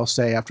 And the guy will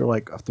say after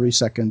like a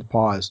 3-second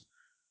pause,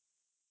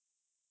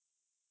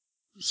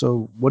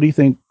 so what do you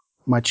think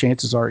my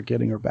chances are at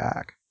getting her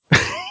back?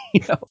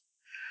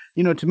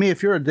 You know, to me,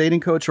 if you're a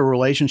dating coach or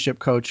relationship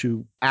coach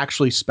who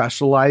actually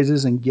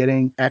specializes in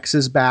getting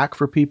exes back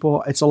for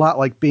people, it's a lot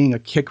like being a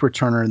kick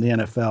returner in the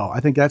NFL.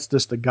 I think that's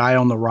just the guy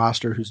on the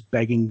roster who's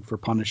begging for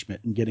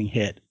punishment and getting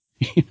hit.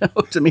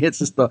 To me, it's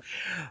just the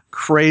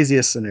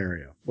craziest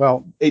scenario.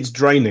 Well, it's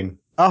draining.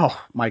 Oh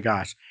my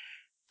gosh.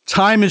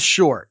 Time is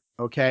short.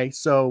 Okay.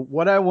 So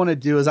what I want to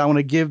do is I want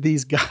to give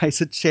these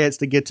guys a chance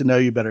to get to know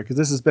you better because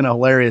this has been a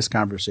hilarious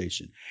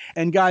conversation.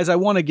 And guys, I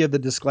want to give the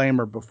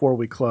disclaimer before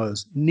we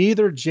close.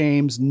 Neither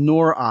James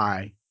nor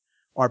I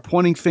are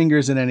pointing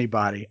fingers at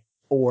anybody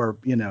or,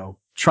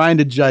 trying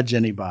to judge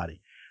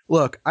anybody.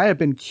 Look, I have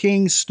been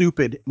king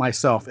stupid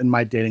myself in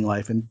my dating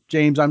life. And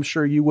James, I'm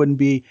sure you wouldn't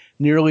be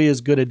nearly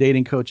as good a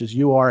dating coach as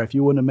you are if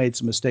you wouldn't have made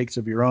some mistakes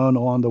of your own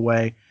along the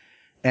way.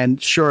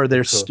 And sure,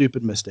 there's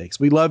stupid mistakes.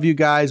 We love you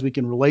guys. We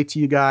can relate to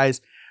you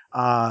guys.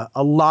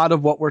 A lot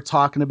of what we're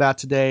talking about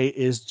today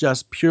is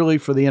just purely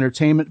for the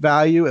entertainment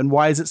value. And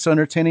why is it so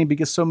entertaining?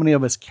 Because so many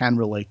of us can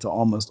relate to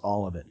almost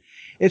all of it.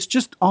 It's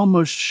just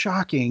almost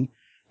shocking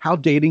how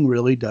dating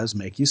really does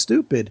make you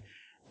stupid.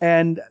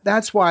 And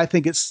that's why I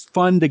think it's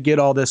fun to get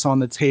all this on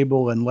the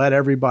table and let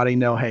everybody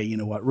know, hey, you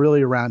know what?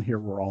 Really around here,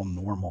 we're all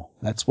normal.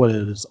 That's what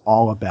it is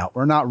all about.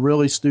 We're not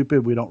really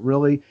stupid. We don't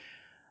really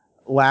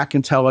lack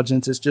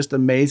intelligence. It's just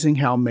amazing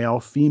how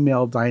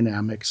male-female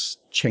dynamics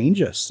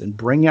change us and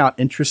bring out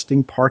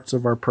interesting parts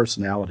of our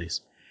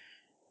personalities.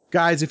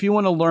 Guys, if you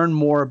want to learn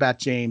more about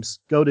James,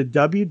 go to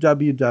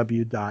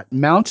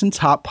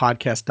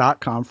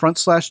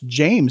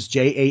www.mountaintoppodcast.com/James,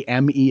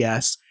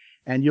 James,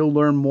 and you'll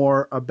learn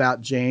more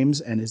about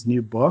James and his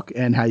new book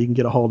and how you can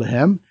get a hold of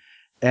him.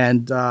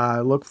 And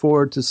look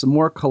forward to some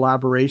more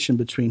collaboration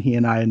between he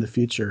and I in the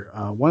future.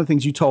 One of the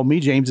things you told me,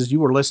 James, is you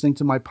were listening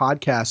to my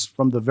podcast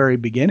from the very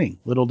beginning.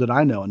 Little did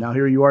I know. And now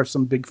here you are,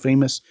 some big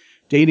famous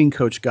dating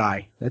coach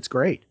guy. That's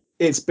great.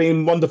 It's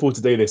been wonderful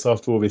to do this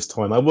after all this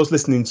time. I was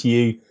listening to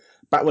you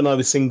back when I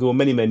was single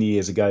many, many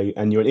years ago,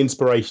 and you're an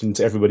inspiration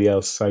to everybody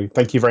else. So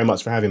thank you very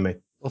much for having me.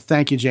 Well,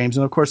 thank you, James.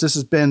 And of course, this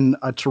has been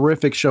a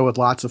terrific show with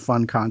lots of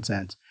fun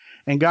content.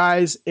 And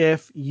guys,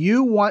 if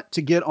you want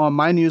to get on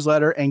my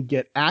newsletter and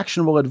get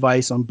actionable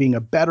advice on being a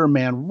better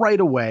man right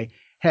away,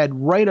 head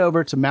right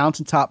over to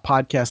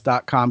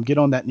mountaintoppodcast.com. Get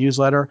on that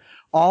newsletter.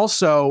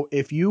 Also,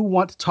 if you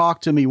want to talk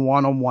to me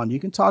one-on-one, you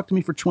can talk to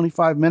me for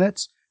 25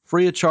 minutes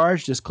free of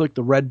charge. Just click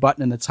the red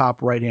button in the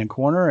top right-hand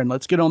corner and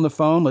let's get on the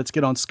phone. Let's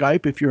get on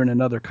Skype if you're in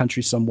another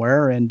country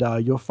somewhere. And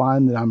you'll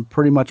find that I'm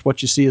pretty much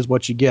what you see is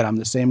what you get. I'm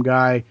the same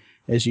guy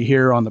as you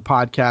hear on the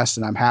podcast,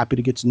 and I'm happy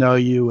to get to know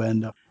you.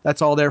 And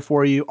that's all there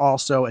for you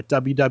also at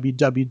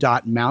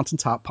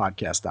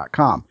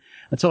www.mountaintoppodcast.com.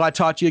 Until I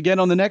talk to you again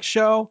on the next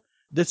show,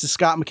 this is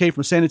Scott McKay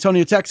from San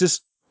Antonio,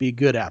 Texas. Be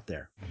good out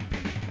there.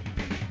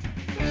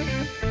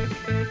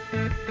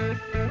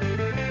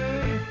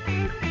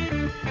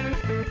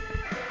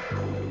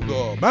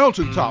 The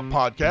Mountaintop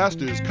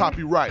Podcast is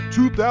copyright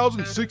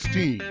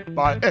 2016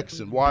 by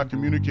X&Y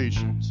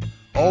Communications.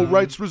 All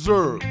rights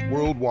reserved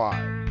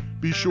worldwide.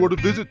 Be sure to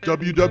visit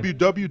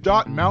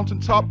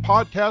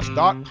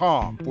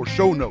www.mountaintoppodcast.com for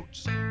show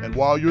notes. And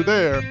while you're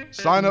there,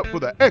 sign up for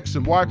the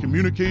X&Y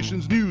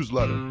Communications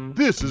newsletter.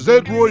 This is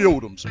Ed Roy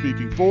Odom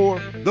speaking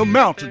for the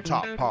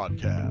Mountaintop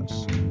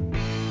Podcast.